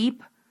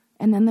 sleep,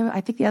 and then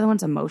I think the other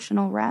one's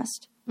emotional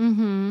rest.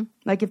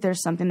 Like if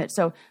there's something that,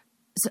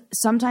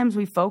 sometimes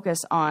we focus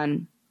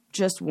on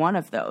just one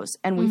of those,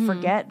 and we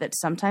forget that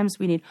sometimes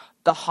we need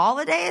the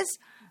holidays.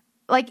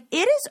 Like,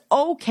 it is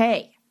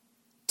okay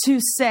to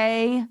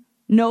say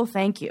no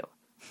thank you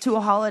to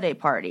a holiday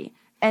party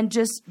and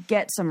just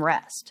get some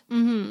rest.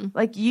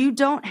 Like, you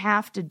don't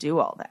have to do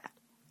all that.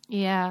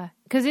 Yeah,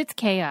 because it's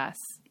chaos.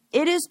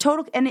 It is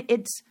total, and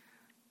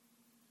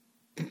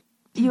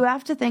you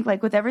have to think,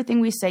 like, with everything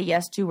we say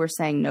yes to, we're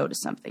saying no to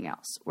something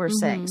else. We're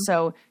saying,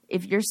 so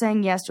if you're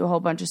saying yes to a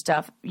whole bunch of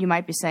stuff, you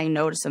might be saying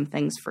no to some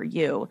things for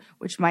you,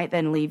 which might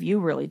then leave you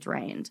really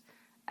drained.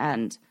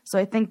 And so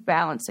I think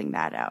balancing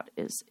that out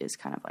is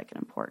kind of like an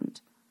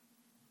important.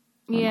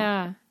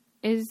 Yeah,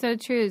 it's so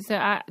true. So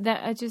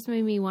that just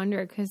made me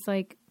wonder, because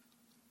like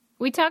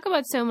we talk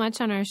about so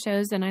much on our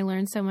shows, and I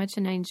learn so much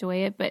and I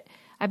enjoy it. But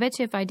I bet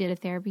you if I did a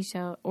therapy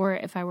show, or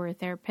if I were a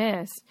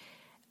therapist,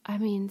 I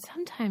mean,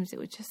 sometimes it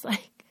would just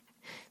like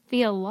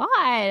be a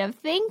lot of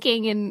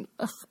thinking and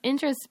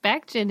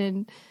introspection.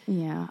 And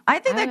yeah, I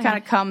think that kind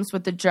of comes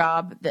with the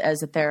job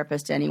as a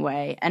therapist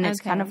anyway. And it's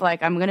kind of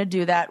like, I'm going to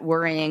do that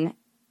worrying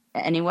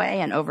anyway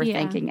and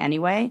overthinking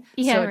anyway.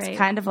 Yeah, so it's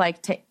kind of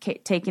like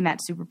taking that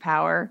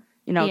superpower.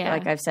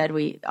 Like I've said,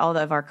 all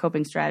of our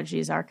coping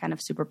strategies are kind of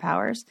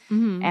superpowers,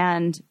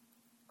 and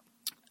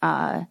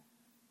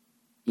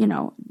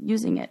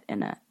using it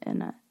in a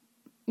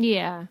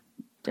different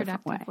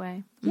productive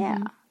way.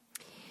 Yeah.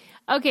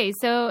 Okay,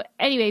 so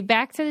anyway,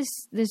 back to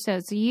the show.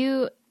 So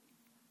you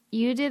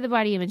did the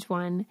body image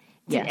one.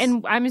 Yes.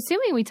 And I'm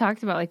assuming we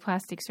talked about like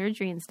plastic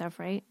surgery and stuff,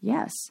 right?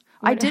 Yes.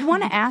 I did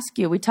want to ask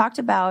you, we talked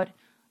about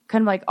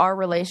kind of like our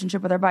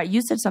relationship with our body.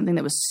 You said something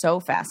that was so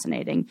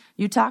fascinating.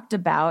 You talked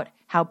about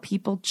how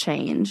people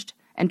changed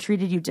and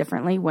treated you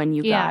differently when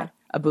you got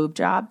a boob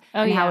job,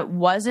 and how it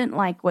wasn't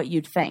like what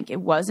you'd think. It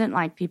wasn't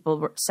like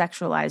people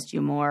sexualized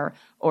you more,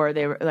 or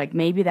they were like,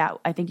 maybe that,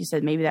 I think you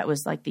said maybe that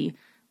was like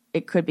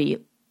it could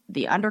be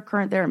the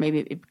undercurrent there, or maybe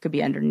it could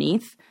be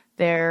underneath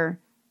their,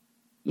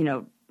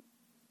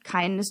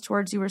 kindness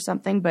towards you or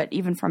something. But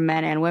even from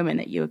men and women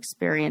that you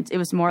experience, it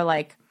was more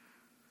like,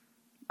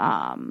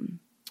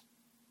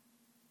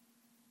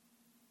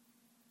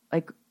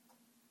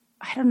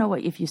 I don't know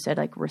what if you said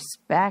like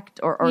respect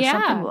or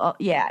something.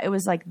 Yeah, it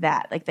was like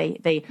that. Like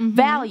they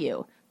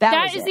value.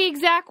 That is the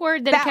exact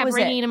word that kept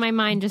ringing in my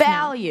mind just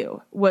value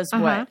now. Was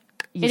what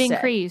you said.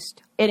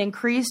 Increased. It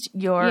increased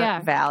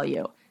your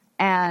value.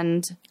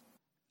 And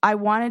I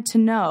wanted to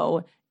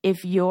know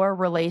if your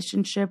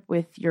relationship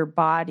with your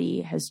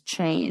body has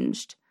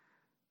changed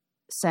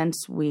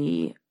since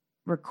we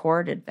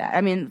recorded that.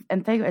 I mean,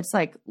 and it's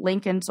like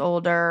Lincoln's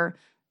older,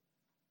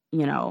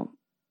 you know,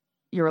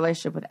 your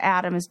relationship with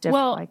Adam is different.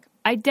 Well,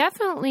 I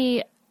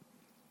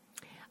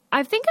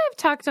think I've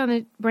talked on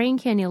the Brain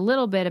Candy a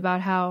little bit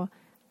about how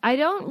I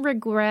don't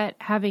regret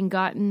having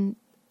gotten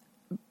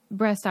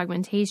breast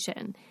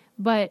augmentation,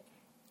 but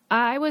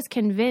I was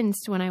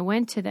convinced when I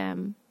went to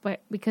them,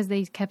 but because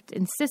they kept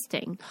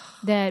insisting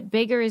that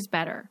bigger is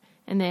better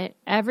and that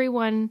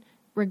everyone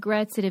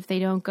regrets it if they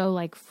don't go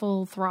like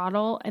full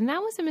throttle. And that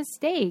was a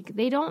mistake.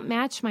 They don't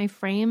match my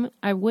frame.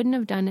 I wouldn't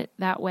have done it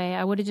that way.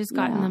 I would have just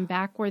gotten them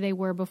back where they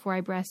were before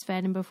I breastfed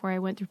and before I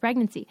went through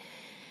pregnancy.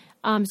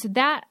 So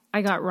that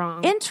I got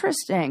wrong.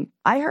 Interesting.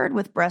 I heard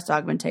with breast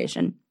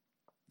augmentation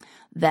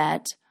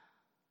that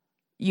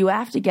you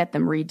have to get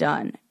them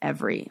redone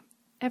every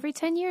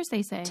 10 years,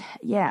 they say.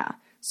 Yeah.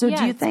 So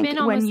do you think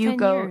when you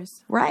go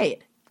years.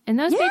 Right. And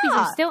those babies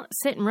are still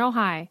sitting real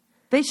high.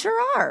 They sure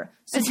are.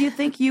 So do you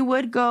think you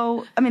would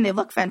go, I mean, they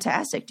look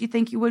fantastic. Do you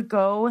think you would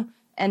go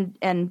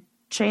and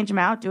change them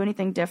out, do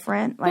anything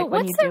different? Like but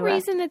what's the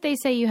reason that they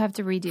say you have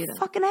to redo them?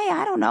 Fucking A,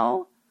 I don't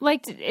know.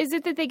 Like, is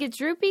it that they get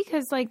droopy?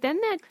 Because, like, then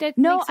that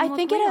no, makes them I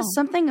think look it real. has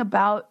something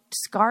about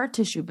scar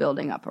tissue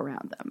building up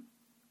around them.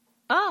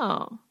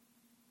 Oh.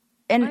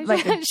 And,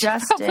 like, I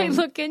adjusting. should probably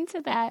look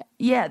into that.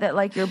 Yeah, that,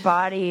 like, your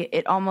body,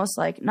 it almost,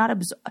 like,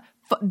 not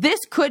this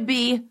could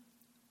be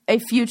a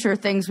future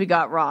things we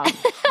got wrong.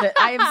 That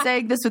I am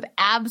saying this with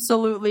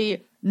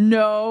absolutely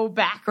no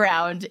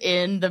background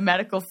in the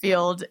medical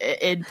field,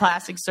 in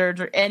plastic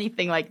surgery,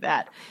 anything like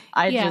that.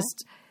 I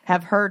just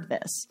have heard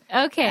this.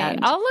 Okay,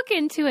 I'll look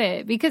into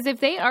it, because if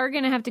they are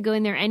going to have to go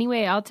in there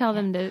anyway, I'll tell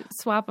them to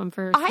swap them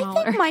for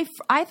smaller.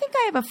 I think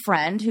I have a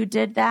friend who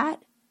did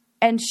that,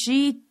 and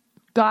she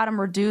got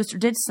them reduced or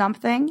did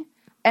something,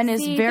 and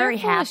is very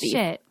happy.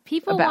 Shit.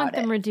 People want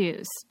them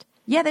reduced.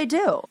 Yeah, they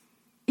do.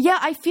 Yeah,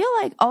 I feel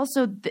like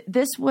also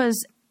this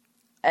was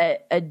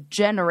a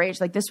generation,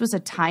 like this was a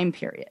time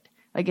period.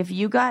 Like if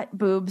you got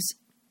boobs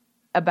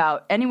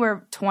about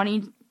anywhere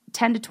 10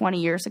 to 20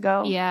 years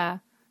ago,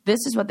 this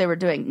is what they were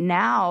doing.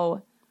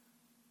 Now,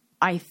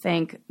 I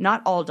think,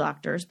 not all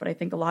doctors, but I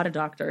think a lot of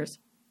doctors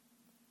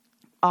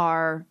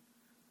are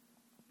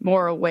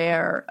more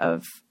aware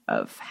of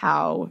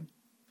how,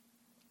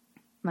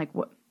 like,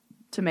 what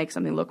to make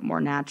something look more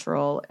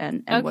natural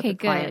and what the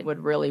client would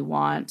really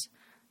want.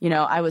 You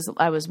know, I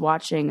was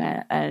watching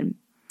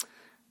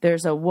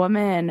there's a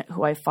woman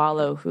who I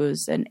follow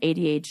who's an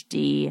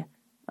ADHD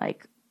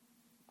like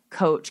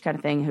coach kind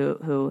of thing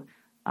who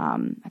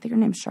I think her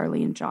name's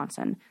Charlene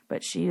Johnson,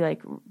 but she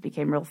like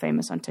became real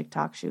famous on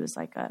TikTok. She was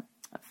like a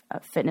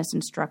fitness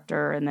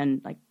instructor and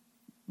then like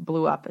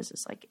blew up as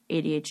this like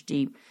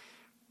ADHD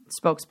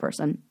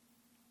spokesperson.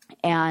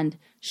 And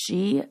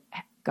she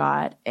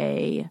got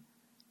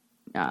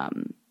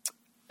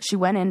she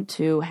went in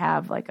to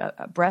have like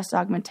a breast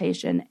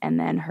augmentation and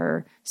then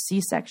her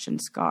C-section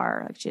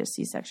scar, like she had a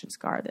C-section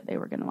scar that they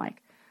were going to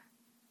like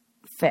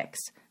fix.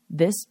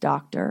 This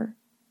doctor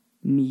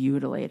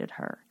mutilated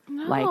her,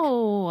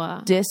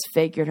 like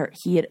disfigured her.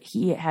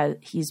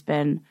 He's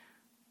been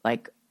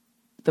like,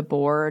 the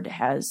board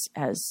has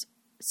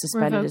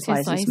suspended his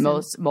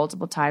license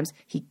multiple times.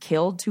 He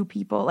killed 2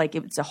 people. Like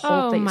it's a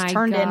whole thing. It's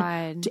turned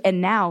in,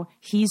 and now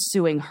he's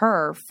suing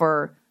her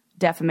for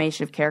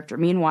defamation of character.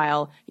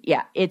 Meanwhile,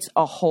 it's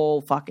a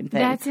whole fucking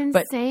thing. That's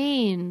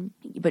insane.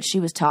 But she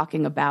was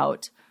talking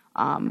about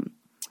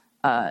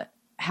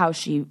how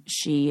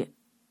she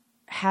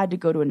had to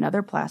go to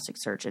another plastic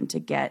surgeon to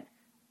get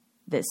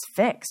this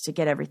fixed, to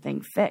get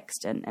everything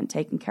fixed and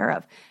taken care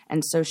of.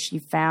 And so she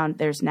found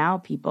there's now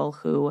people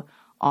who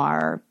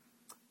are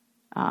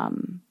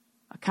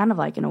kind of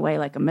like, in a way,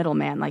 like a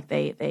middleman. Like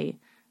they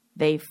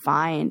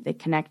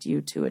connect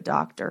you to a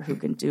doctor who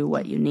can do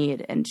what you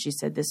need. And she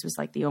said this was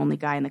like the only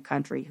guy in the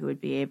country who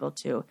would be able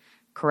to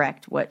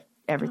correct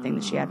everything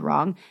that she had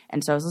wrong.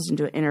 And so I was listening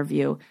to an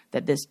interview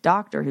that this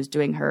doctor who's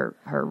doing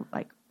her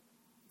like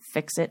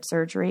fix-it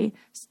surgery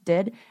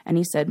did. And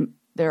he said,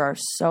 there are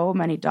so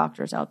many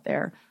doctors out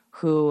there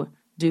who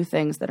do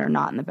things that are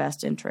not in the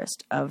best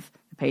interest of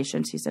the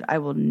patients. He said, I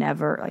will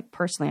never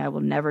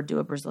do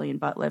a Brazilian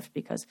butt lift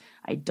because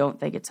I don't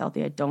think it's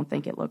healthy. I don't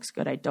think it looks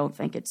good. I don't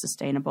think it's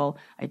sustainable.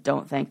 I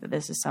don't think that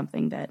this is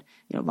something that,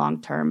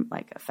 long-term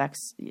like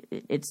affects,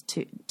 it's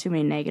too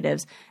many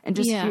negatives. And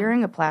just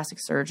hearing a plastic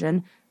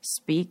surgeon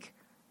speak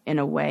in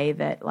a way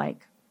that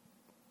like,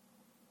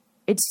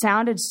 it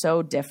sounded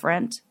so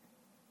different.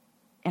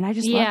 And I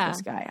just love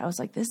this guy. I was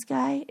like, this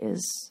guy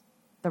is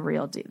the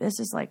real deal. This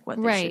is like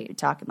what they should be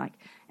talking like.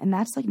 And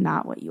that's like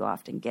not what you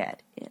often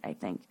get, I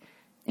think.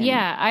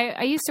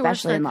 I used to work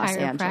for a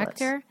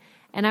chiropractor,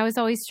 and I was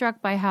always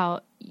struck by how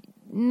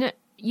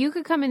you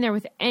could come in there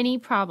with any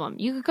problem.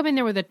 You could come in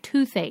there with a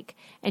toothache,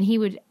 and he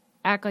would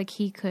act like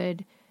he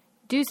could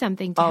do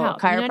something to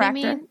help. Chiropractor? You know what I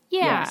mean?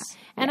 Yeah. Yes.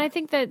 And I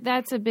think that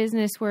that's a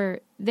business where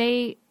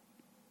they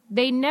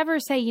never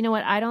say, you know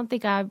what, I don't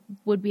think I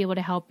would be able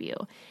to help you.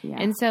 Yeah.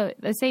 And so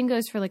the same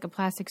goes for like a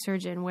plastic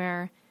surgeon,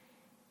 where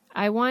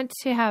I want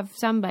to have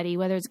somebody,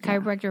 whether it's a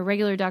chiropractor or a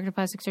regular doctor,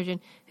 plastic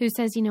surgeon, who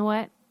says, you know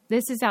what,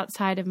 this is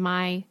outside of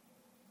my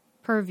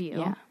purview.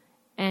 Yeah.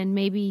 And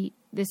maybe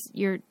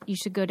you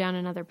should go down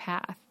another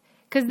path.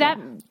 Because that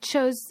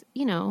shows,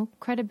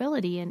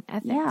 credibility and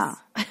ethics. Yeah.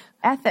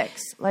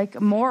 Ethics, like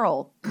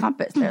moral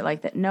compass. They're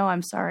like that. No,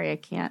 I'm sorry, I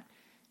can't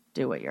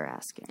do what you're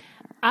asking.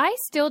 I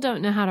still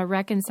don't know how to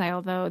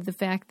reconcile, though, the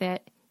fact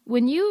that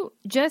when you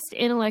just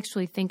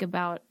intellectually think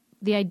about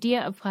the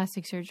idea of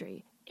plastic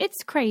surgery,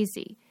 it's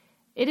crazy.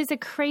 It is a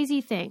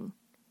crazy thing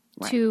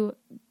to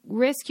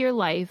risk your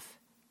life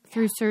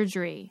through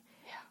surgery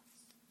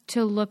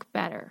to look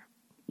better.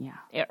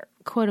 Yeah.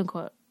 Quote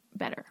unquote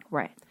better.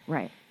 Right.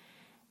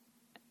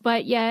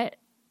 But yet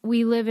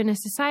we live in a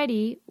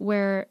society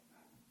where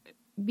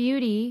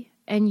beauty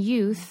and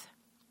youth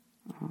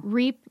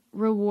reap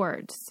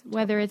rewards,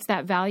 whether it's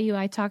that value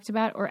I talked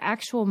about or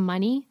actual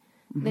money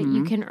that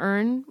you can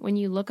earn when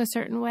you look a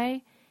certain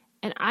way.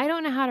 And I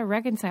don't know how to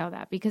reconcile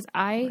that, because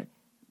I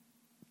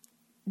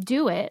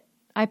do it.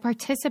 I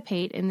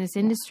participate in this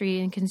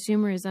industry and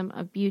consumerism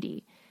of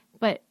beauty,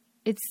 but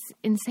it's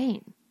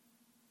insane.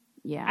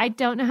 Yeah. I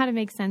don't know how to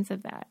make sense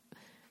of that.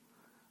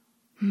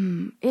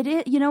 It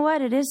is, you know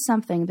what? It is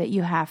something that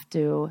you have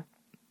to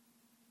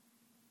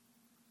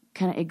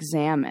kind of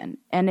examine.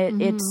 And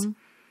it's,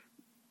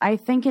 I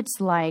think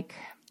it's like,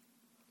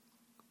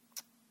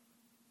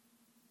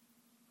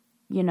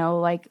 if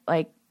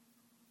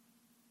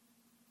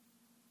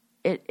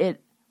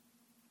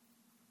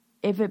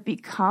it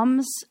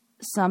becomes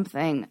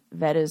something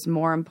that is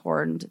more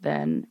important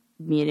than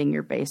meeting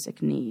your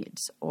basic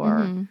needs,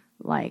 or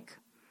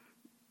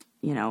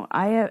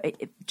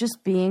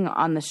just being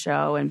on the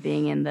show and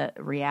being in the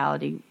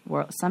reality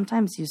world,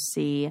 sometimes you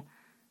see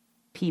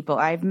people,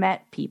 I've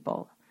met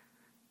people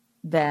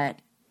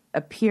that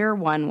appear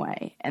one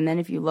way, and then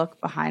if you look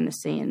behind the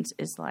scenes,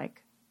 is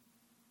like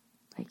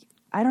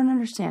I don't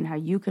understand how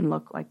you can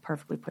look like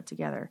perfectly put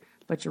together,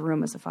 but your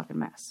room is a fucking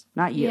mess.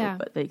 Not you,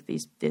 but like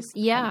this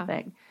kind of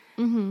thing.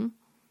 Mm-hmm.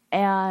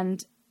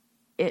 And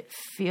it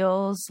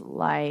feels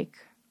like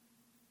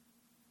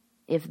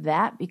if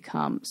that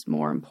becomes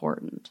more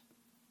important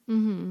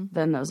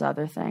than those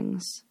other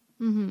things,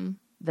 then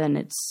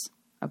it's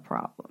a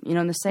problem.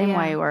 In the same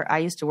way where I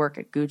used to work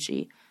at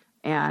Gucci,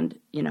 and,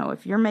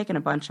 if you're making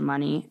a bunch of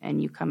money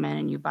and you come in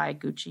and you buy a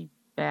Gucci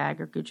bag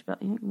or Gucci belt,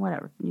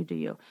 whatever, you do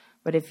you.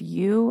 But if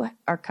you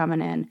are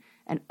coming in,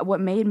 and what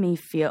made me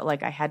feel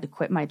like I had to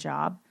quit my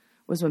job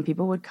was when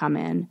people would come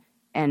in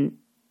and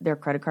their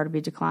credit card would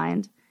be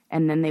declined,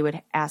 and then they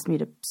would ask me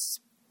to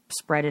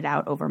spread it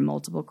out over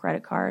multiple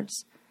credit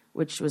cards,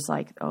 which was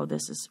like, oh,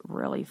 this is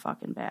really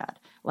fucking bad.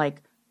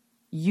 Like,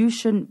 you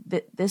shouldn't,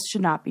 this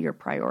should not be your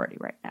priority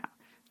right now.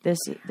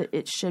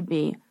 It should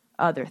be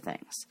other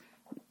things.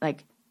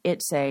 Like,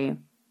 it's an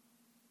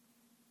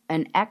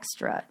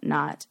extra,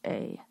 not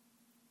a.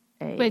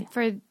 But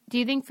do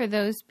you think for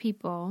those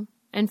people,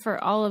 and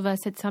for all of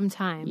us at some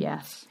time,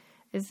 yes,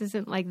 this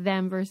isn't like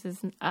them versus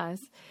us,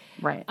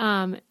 right?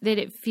 That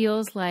it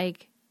feels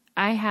like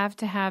I have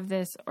to have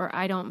this or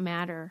I don't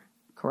matter.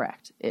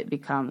 Correct. It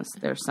becomes,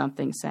 there's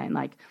something saying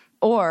like,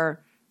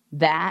 or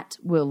that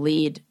will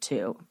lead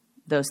to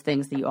those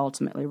things that you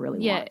ultimately really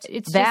want. Yeah,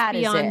 it's just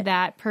beyond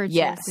that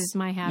purchase is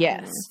my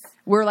happiness. Yes.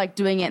 We're like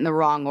doing it in the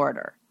wrong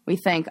order. We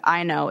think,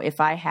 I know if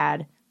I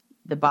had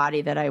the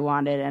body that I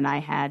wanted and I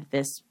had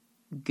this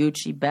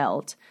Gucci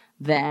belt,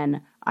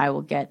 then I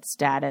will get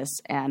status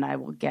and I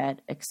will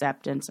get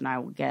acceptance and I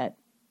will get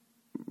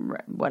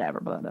whatever,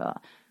 blah, blah, blah.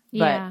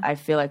 Yeah. But I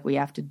feel like we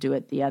have to do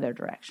it the other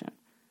direction.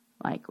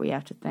 Like, we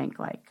have to think,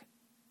 like,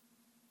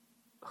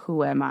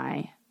 who am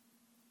I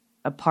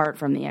apart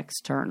from the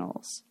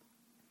externals?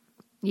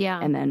 Yeah.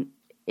 And then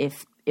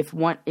if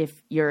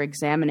your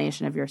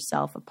examination of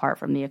yourself apart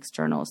from the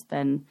externals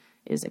then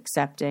is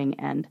accepting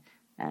and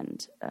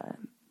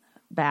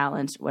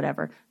balanced,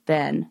 whatever,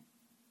 then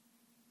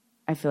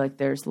I feel like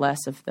there's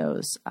less of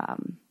those,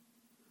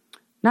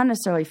 not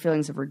necessarily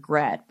feelings of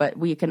regret, but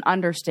we can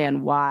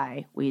understand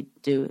why we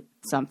do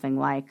something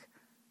like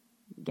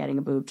getting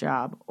a boob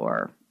job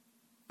or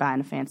buying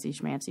a fancy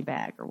schmancy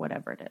bag or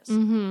whatever it is.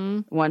 Mm-hmm.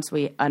 Once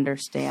we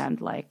understand,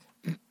 like,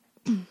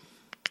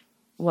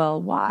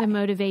 well, why? The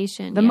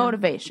motivation. The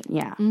motivation,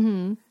 yeah.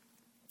 Mm-hmm.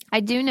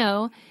 I do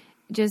know,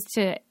 just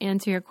to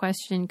answer your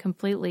question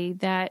completely,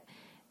 that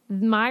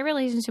my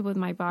relationship with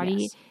my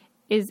body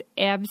is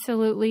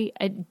absolutely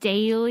a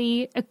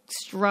daily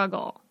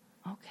struggle.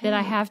 Okay. That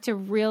I have to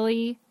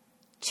really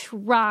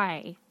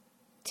try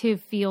to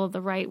feel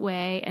the right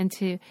way and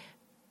to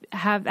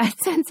have that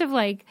sense of,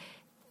 like,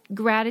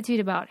 gratitude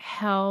about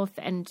health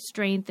and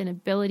strength and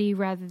ability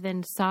rather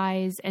than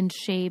size and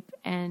shape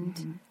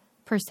and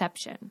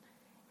perception.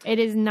 It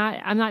is not,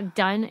 I'm not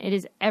done. It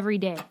is every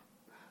day.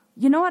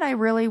 you know what I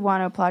really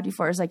want to applaud you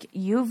for is like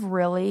you've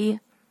really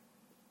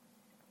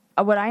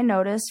what I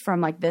noticed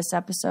from like this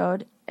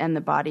episode and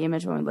the body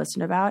image when we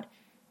listened about,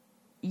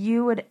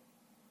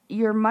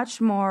 you're much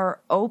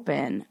more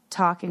open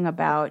talking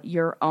about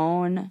your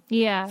own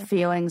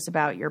feelings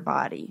about your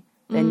body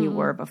than you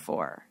were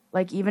before.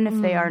 Like even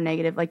if they are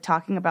negative, like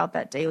talking about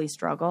that daily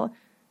struggle,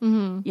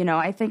 you know,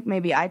 I think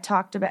maybe I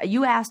talked about,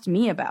 you asked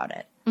me about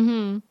it,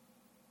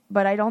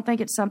 but I don't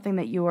think it's something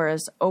that you were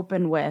as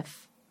open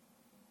with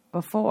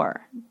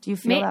before. Do you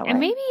feel that way? And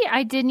maybe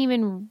I didn't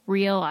even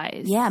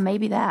realize. Yeah,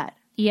 maybe that.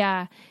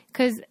 Yeah,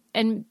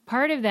 and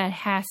part of that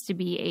has to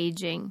be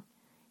aging.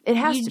 It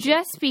has to. You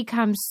just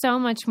become so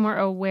much more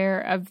aware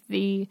of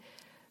the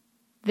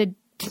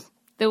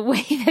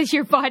way that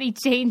your body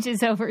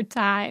changes over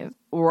time.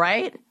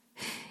 Right?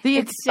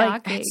 It's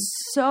shocking.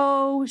 It's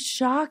so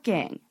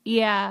shocking.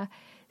 Yeah.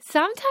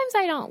 Sometimes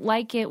I don't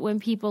like it when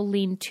people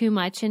lean too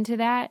much into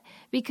that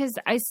because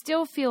I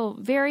still feel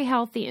very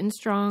healthy and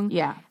strong.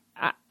 Yeah.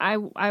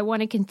 I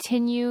want to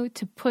continue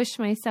to push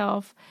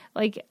myself.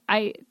 Like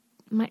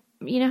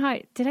you know how,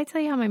 did I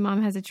tell you how my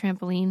mom has a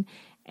trampoline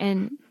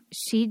and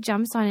she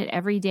jumps on it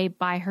every day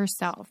by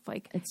herself?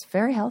 Like it's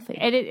very healthy.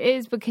 And it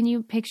is, but can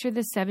you picture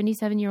the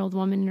 77-year-old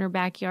woman in her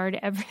backyard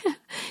every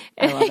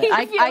I love it.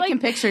 I can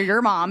picture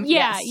your mom.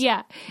 Yeah, yes,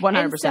 yeah.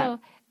 100%. And so,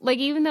 like,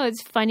 even though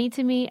it's funny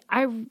to me,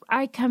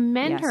 I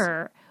commend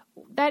her.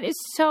 That is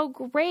so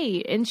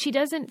great. And she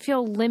doesn't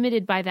feel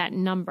limited by that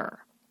number.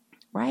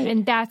 Right.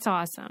 And that's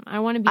awesome. I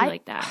want to be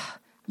like that.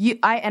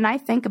 I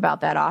think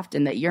about that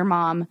often, that your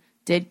mom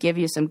did give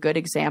you some good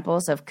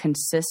examples of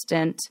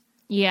consistent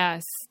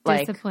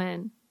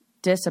discipline.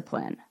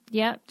 Discipline.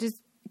 Yep.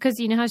 Just because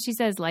you know how she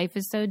says life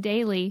is so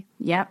daily.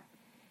 Yep.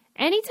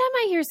 Anytime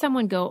I hear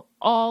someone go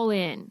all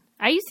in,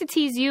 I used to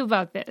tease you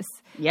about this.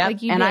 Yep.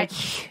 Like you'd be like,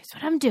 here's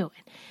what I'm doing.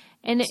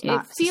 And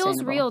it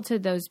feels real to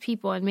those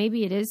people, and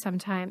maybe it is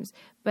sometimes.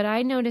 But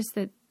I noticed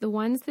that the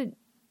ones that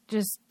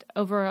just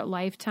over a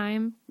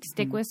lifetime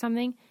stick with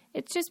something,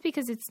 it's just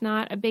because it's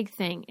not a big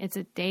thing. It's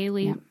a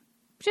daily,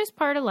 just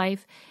part of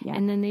life. Yeah.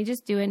 And then they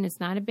just do it, and it's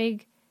not a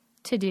big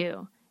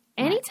to-do.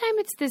 Anytime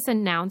it's this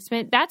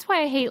announcement, that's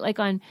why I hate like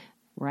on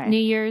New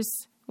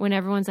Year's when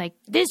everyone's like,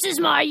 this is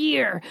my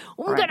year.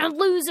 We're going to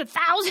lose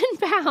 1,000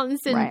 pounds.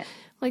 And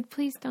like,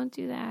 please don't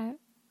do that.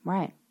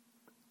 Right.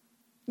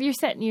 You're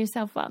setting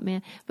yourself up,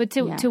 man. But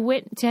to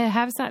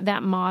have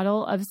that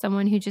model of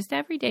someone who just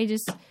every day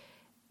just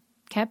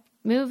kept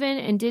moving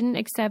and didn't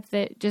accept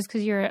that just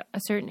because you're a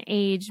certain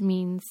age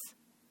means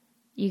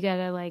you got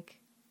to like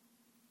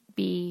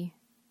be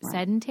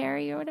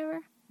sedentary or whatever.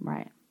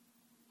 Right.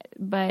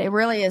 But it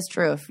really is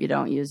true. If you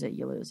don't use it,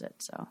 you lose it.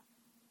 So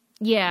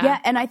yeah. Yeah.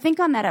 And I think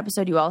on that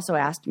episode, you also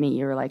asked me,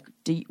 you were like,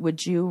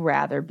 would you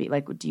rather be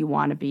like, do you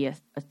want to be a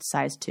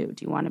size 2?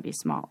 Do you want to be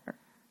smaller?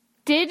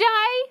 Did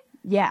I?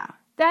 Yeah.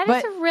 That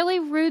is a really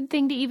rude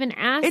thing to even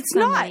ask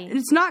somebody.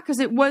 It's not because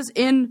it was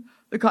in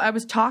I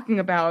was talking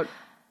about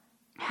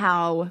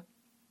how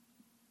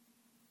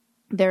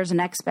there's an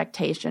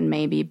expectation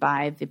maybe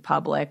by the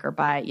public or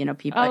by, you know,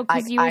 people. Oh,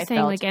 because you were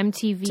saying like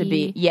MTV. To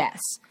be, yes.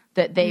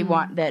 That they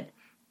want that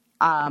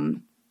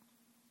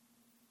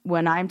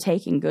when I'm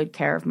taking good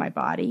care of my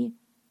body,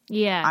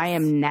 I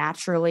am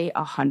naturally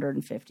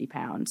 150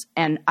 pounds.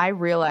 And I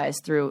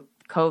realized through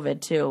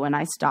COVID too, when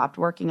I stopped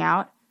working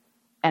out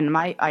and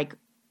my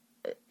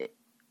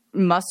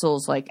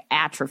muscles like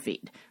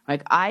atrophied.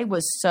 Like I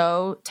was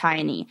so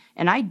tiny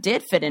and I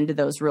did fit into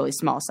those really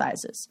small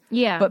sizes.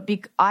 Yeah. But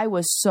I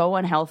was so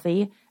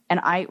unhealthy. And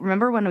I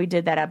remember when we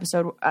did that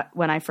episode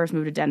when I first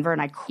moved to Denver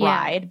and I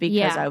cried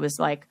because I was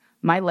like,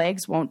 my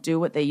legs won't do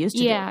what they used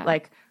to do.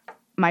 Like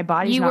my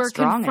body's not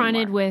strong anymore. You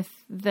were confronted with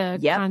the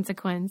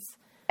consequence.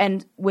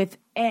 And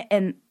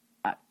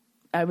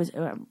I was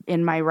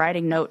in my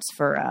writing notes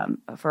for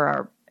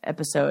our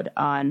episode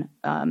on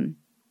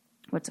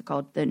what's it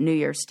called? The New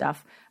Year's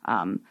stuff.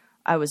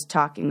 I was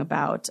talking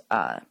about,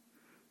 oh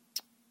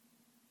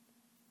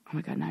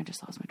my God, now I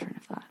just lost my train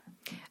of thought.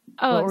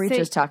 Oh, what were we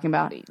just talking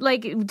about?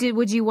 Like,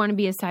 would you want to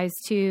be a size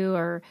 2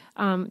 or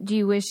do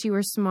you wish you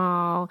were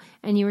small?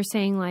 And you were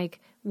saying like,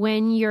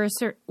 when you're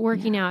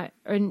working out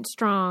and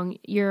strong,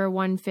 you're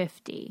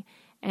 150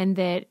 and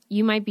that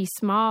you might be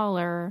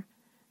smaller,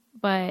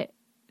 but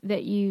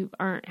that you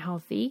aren't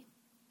healthy.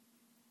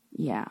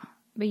 Yeah.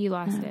 But you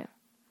lost it.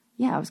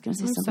 Yeah, I was going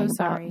to say something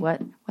about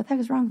what the heck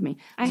is wrong with me.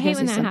 I hate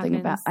when that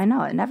happens. I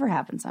know, it never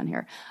happens on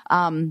here.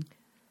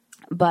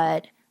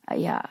 But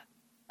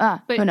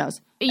who knows?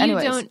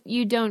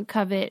 You don't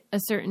covet a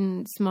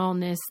certain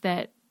smallness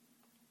that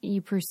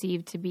you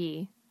perceive to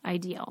be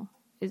ideal.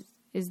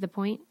 Is the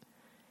point?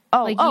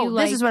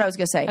 This is what I was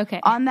going to say. Okay.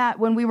 On that,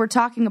 when we were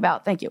talking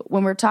about,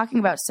 when we're talking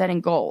about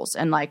setting goals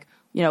and like,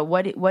 you know,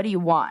 what do you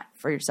want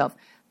for yourself?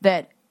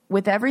 That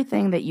with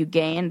everything that you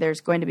gain,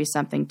 there's going to be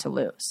something to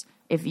lose.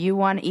 If you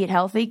want to eat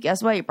healthy,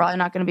 guess what? You're probably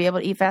not going to be able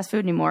to eat fast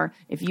food anymore.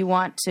 If you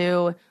want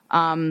to,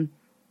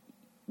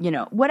 you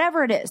know,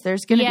 whatever it is,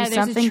 there's going to be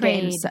something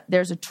gained.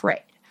 There's a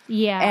trade.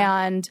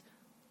 Yeah. And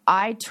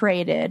I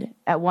traded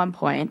at one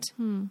point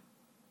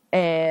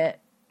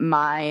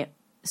my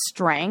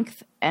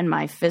strength and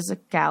my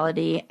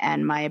physicality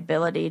and my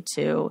ability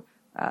to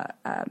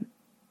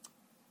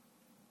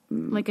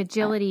like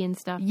agility and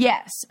stuff.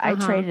 Yes, I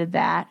traded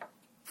that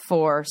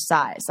for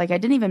size. Like I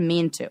didn't even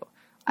mean to.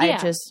 I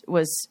just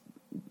was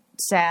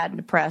sad,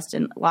 depressed,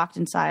 and locked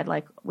inside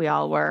like we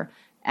all were,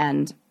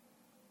 and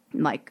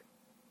like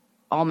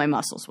all my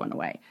muscles went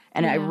away.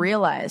 And I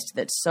realized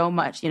that so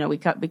much, we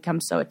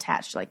become so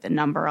attached to like the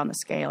number on the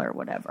scale or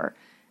whatever.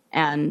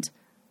 And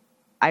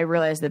I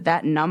realized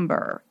that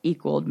number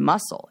equaled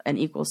muscle and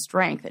equal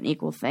strength and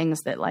equal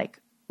things that like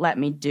let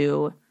me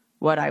do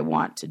what I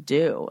want to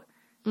do.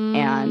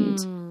 And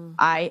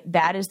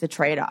that is the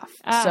trade-off.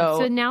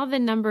 So now the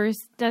numbers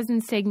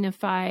doesn't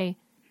signify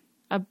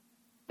a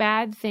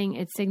bad thing.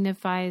 It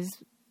signifies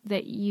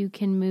that you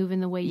can move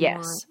in the way you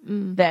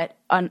want. That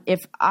if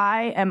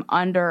I am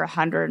under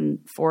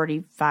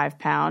 145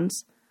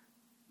 pounds,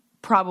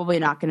 probably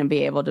not going to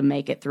be able to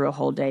make it through a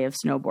whole day of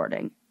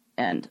snowboarding.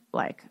 And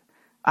like,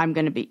 I'm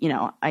going to be,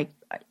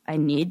 I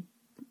need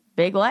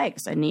big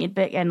legs. I need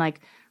big, and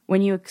like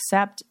when you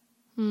accept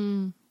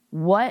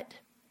what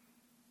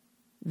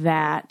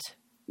that,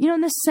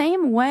 in the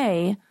same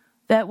way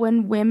that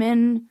when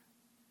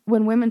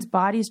women's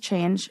bodies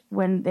change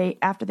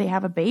after they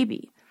have a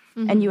baby,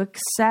 and you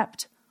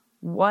accept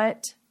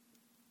what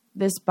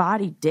this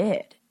body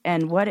did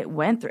and what it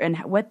went through and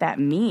what that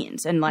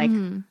means. And like,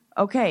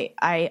 okay,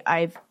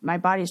 my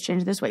body's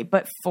changed this way,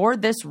 but for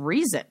this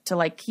reason, to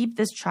like keep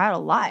this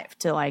child alive,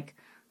 to like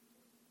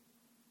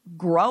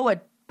grow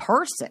a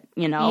person,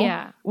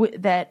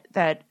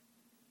 that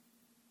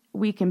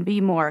we can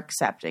be more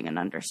accepting and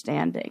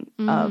understanding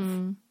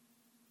of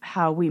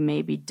how we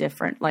may be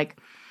different. Like,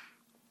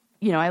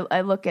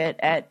 I look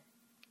at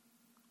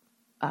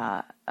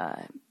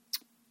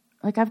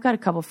like I've got a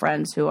couple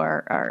friends who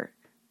are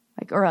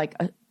like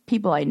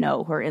people I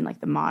know who are in like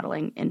the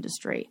modeling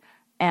industry,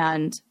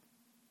 and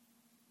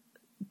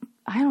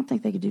I don't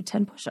think they could do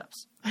 10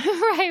 push-ups.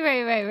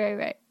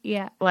 Right.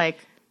 Yeah. Like,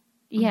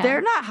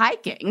 they're not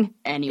hiking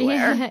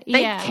anywhere.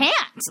 They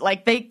can't.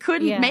 Like, they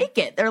couldn't make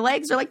it. Their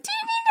legs are like teeny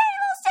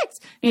little sticks,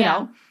 you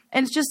know?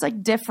 And it's just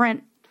like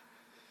different.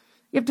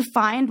 You have to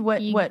find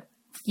what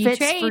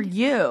fits for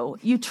you.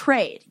 You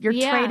trade. You're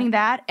trading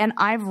that. And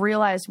I've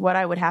realized what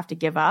I would have to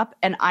give up,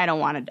 and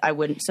I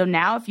wouldn't. So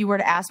now if you were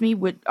to ask me,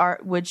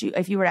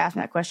 if you were to ask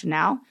me that question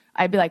now,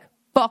 I'd be like,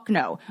 fuck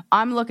no.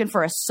 I'm looking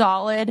for a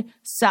solid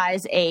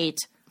size 8.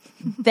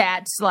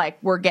 That's like,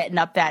 we're getting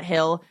up that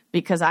hill,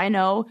 because I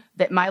know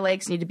that my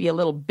legs need to be a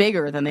little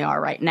bigger than they are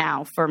right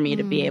now for me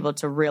to be able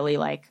to really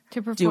like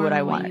do what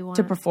I want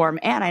to perform.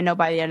 And I know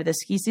by the end of the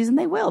ski season,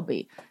 they will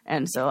be.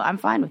 And so I'm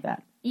fine with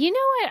that. You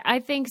know what? I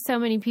think so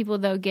many people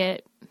though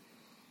get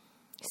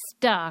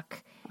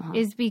stuck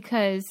is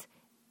because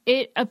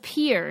it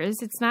appears,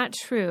 it's not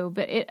true,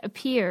 but it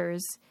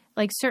appears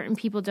like certain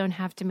people don't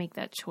have to make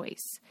that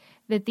choice.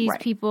 That these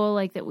people,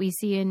 like that we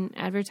see in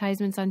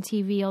advertisements on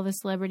TV, all the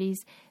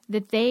celebrities,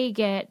 that they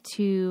get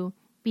to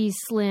be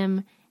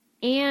slim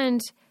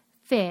and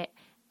fit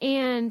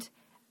and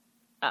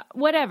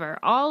whatever,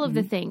 all of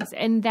the things.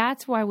 And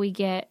that's why we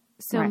get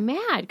so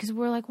mad, because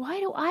we're like, why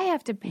do I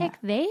have to pick?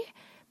 They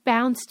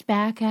bounced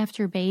back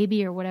after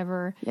baby or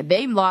whatever. Yeah,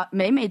 they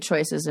made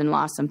choices and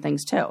lost some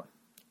things too.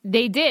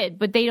 They did,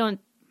 but they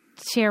don't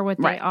share what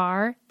they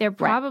are. They're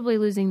probably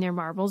losing their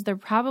marbles. They're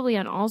probably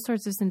on all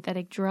sorts of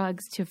synthetic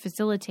drugs to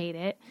facilitate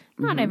it.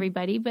 Not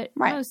everybody, but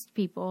most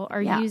people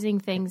are using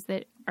things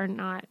that are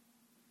not,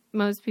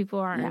 most people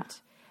aren't. Yeah.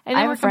 And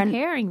then we're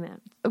comparing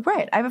them.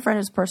 Right. I have a friend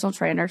who's a personal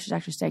trainer. She's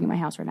actually staying in my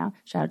house right now.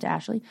 Shout out to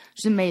Ashley.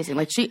 She's amazing.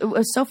 Like, it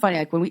was so funny.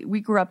 Like, when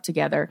we grew up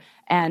together,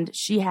 and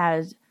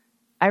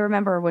I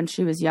remember when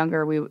she was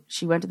younger,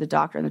 she went to the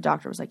doctor, and the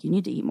doctor was like, you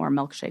need to eat more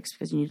milkshakes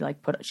because you need to like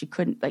she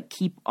couldn't like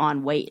keep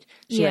on weight.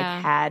 She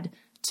like had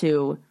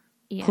to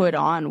put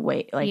on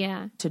weight, like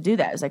to do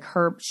that. It was like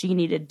she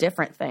needed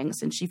different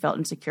things, and she felt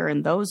insecure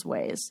in those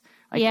ways,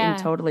 like in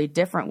totally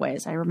different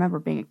ways. I remember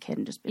being a kid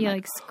and just being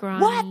like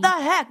scrawny. What the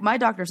heck? My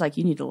doctor's like,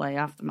 you need to lay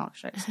off the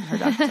milkshakes. And her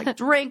doctor's like,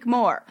 drink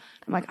more.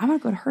 I'm like, I'm going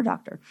to go to her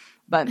doctor.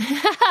 But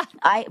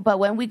but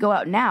when we go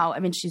out now, I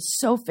mean, she's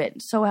so fit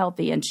and so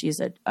healthy, and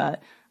she's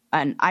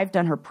and I've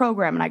done her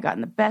program, and I got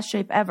in the best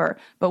shape ever.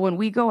 But when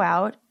we go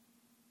out,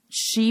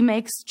 she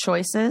makes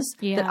choices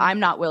that I'm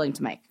not willing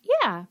to make.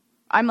 Yeah.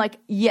 I'm like,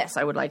 yes,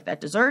 I would like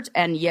that dessert,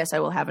 and yes, I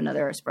will have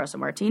another espresso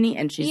martini.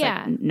 And she's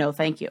like, no,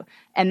 thank you.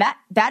 And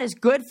that is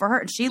good for her,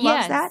 and she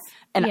loves that.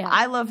 And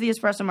I love the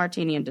espresso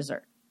martini and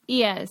dessert.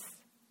 Yes,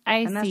 I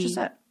see. And that's just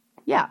it.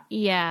 Yeah.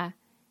 Yeah.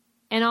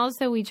 And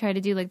also we try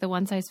to do like the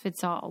one size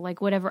fits all.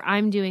 Like whatever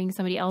I'm doing,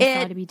 somebody else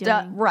ought to be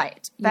doing.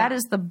 Right. That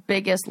is the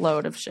biggest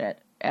load of shit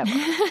ever.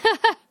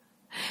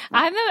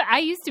 I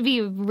used to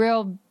be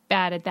real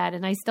bad at that,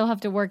 and I still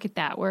have to work at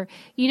that, where,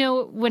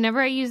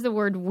 whenever I use the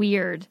word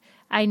weird,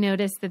 I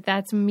notice that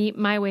that's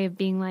my way of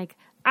being like,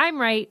 I'm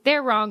right,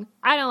 they're wrong,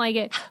 I don't like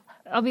it.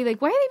 I'll be like,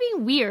 why are they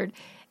being weird?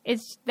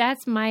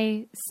 That's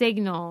my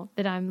signal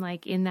that I'm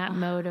like in that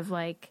mode of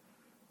like,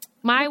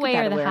 My Look way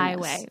at or that the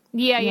awareness. highway.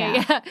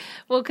 Yeah.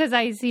 Well, because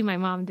I see my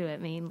mom do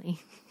it mainly.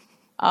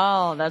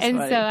 Oh, that's And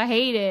funny. so I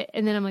hate it.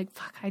 And then I'm like,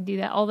 fuck, I do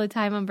that all the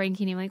time on Brain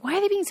Candy. I'm like, why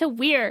are they being so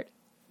weird?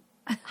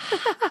 But,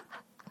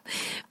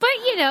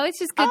 it's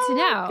just good to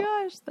know. Oh, my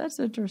gosh. That's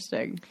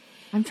interesting.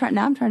 I'm trying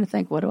to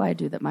think, what do I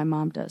do that my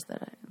mom does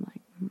that I'm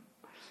like...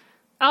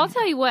 I'll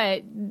tell you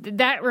what,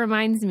 that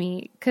reminds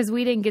me, because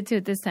we didn't get to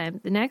it this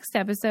time. The next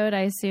episode,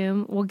 I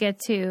assume, we'll get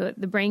to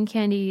the Brain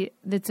Candy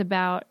that's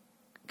about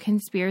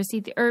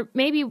conspiracy, or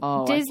maybe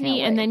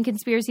Disney and then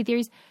conspiracy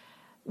theories.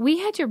 We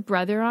had your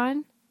brother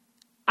on.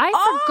 I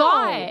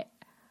forgot.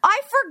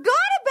 I forgot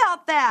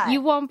about that.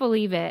 You won't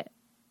believe it.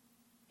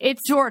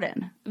 It's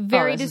Jordan.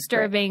 very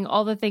disturbing.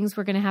 All the things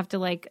we're going to have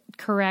to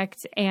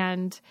correct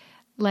and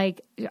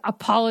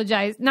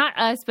apologize. Not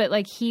us, but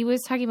he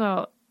was talking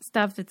about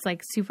stuff that's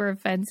super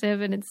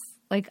offensive, and it's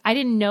I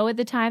didn't know at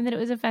the time that it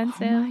was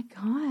offensive. Oh my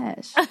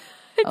gosh.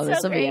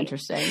 This will be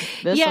interesting.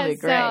 This will be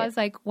great. So I was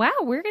like, wow,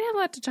 we're going to have a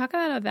lot to talk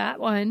about on that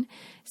one.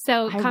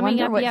 So I coming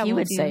wonder up, what he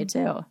would say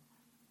too.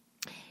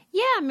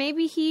 Yeah,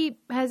 maybe he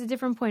has a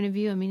different point of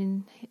view. I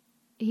mean,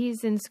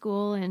 he's in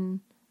school and...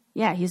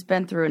 Yeah, he's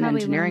been through an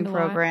engineering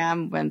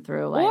program, went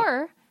through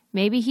Or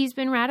maybe he's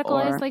been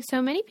radicalized like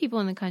so many people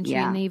in the country,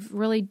 and they've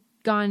really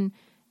gone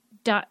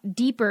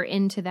deeper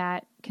into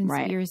that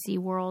conspiracy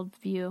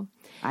worldview.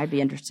 I'd be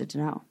interested to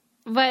know.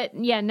 But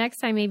yeah, next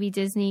time maybe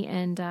Disney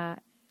and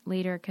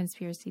later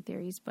conspiracy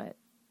theories. But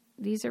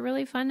these are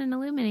really fun and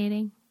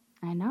illuminating.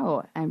 I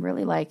know. I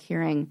really like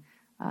hearing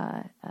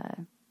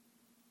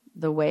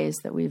the ways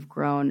that we've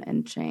grown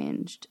and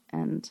changed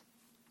and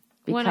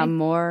become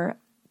more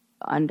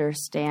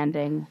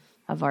understanding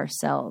of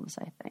ourselves,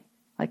 I think.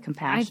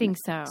 Compassionate. I think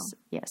so.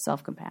 Yeah,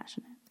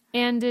 self-compassionate.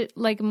 And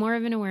more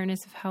of an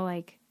awareness of how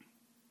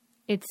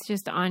it's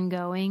just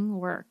ongoing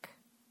work.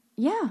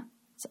 Yeah,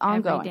 it's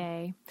ongoing. Every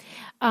day.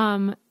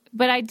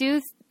 But I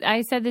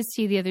said this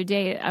to you the other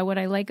day, what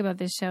I like about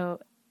this show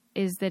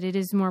is that it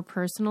is more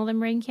personal than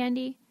Brain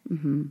Candy.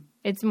 Mm-hmm.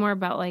 It's more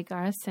about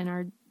us and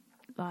our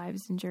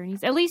lives and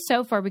journeys, at least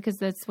so far, because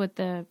that's what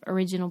the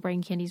original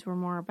Brain Candies were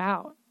more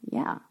about.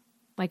 Yeah.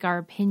 Our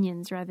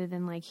opinions rather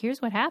than here's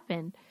what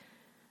happened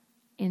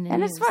in the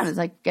news. It's fun. It's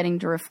getting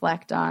to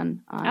reflect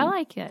on I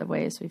like it. The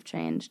ways we've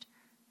changed.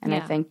 And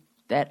I think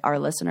that our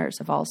listeners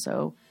have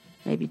also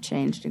maybe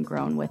changed and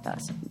grown with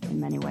us in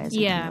many ways.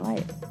 Yeah.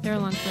 They're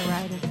along for the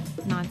ride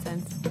of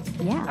nonsense.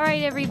 Yeah. All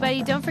right,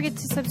 everybody. Don't forget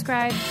to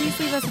subscribe. Please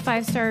leave us a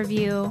 5-star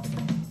review.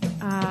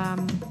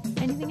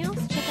 Anything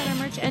else? Check out our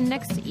merch. And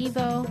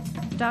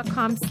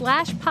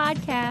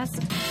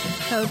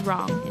nextevo.com/podcast. Code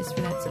WRONG is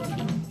for that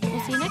CBD.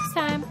 We'll see you next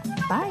time.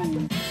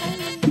 Bye.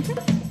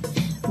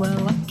 Well,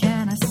 what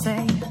can I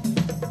say?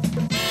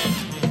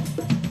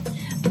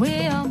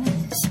 We all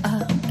mess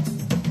up.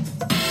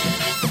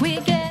 We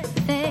get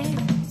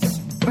things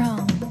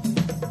wrong.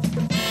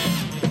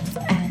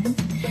 And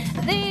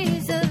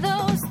these are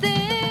those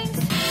things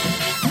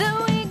that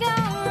we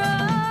got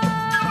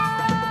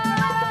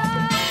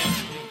wrong.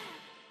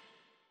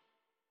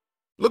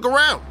 Look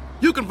around.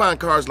 You can find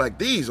cars like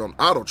these on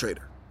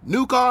AutoTrader.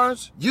 New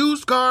cars,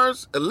 used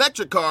cars,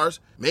 electric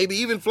cars, maybe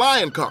even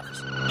flying cars.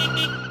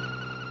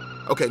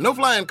 Okay, no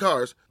flying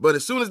cars, but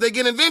as soon as they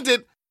get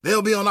invented,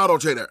 they'll be on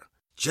AutoTrader.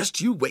 Just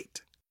you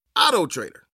wait. AutoTrader.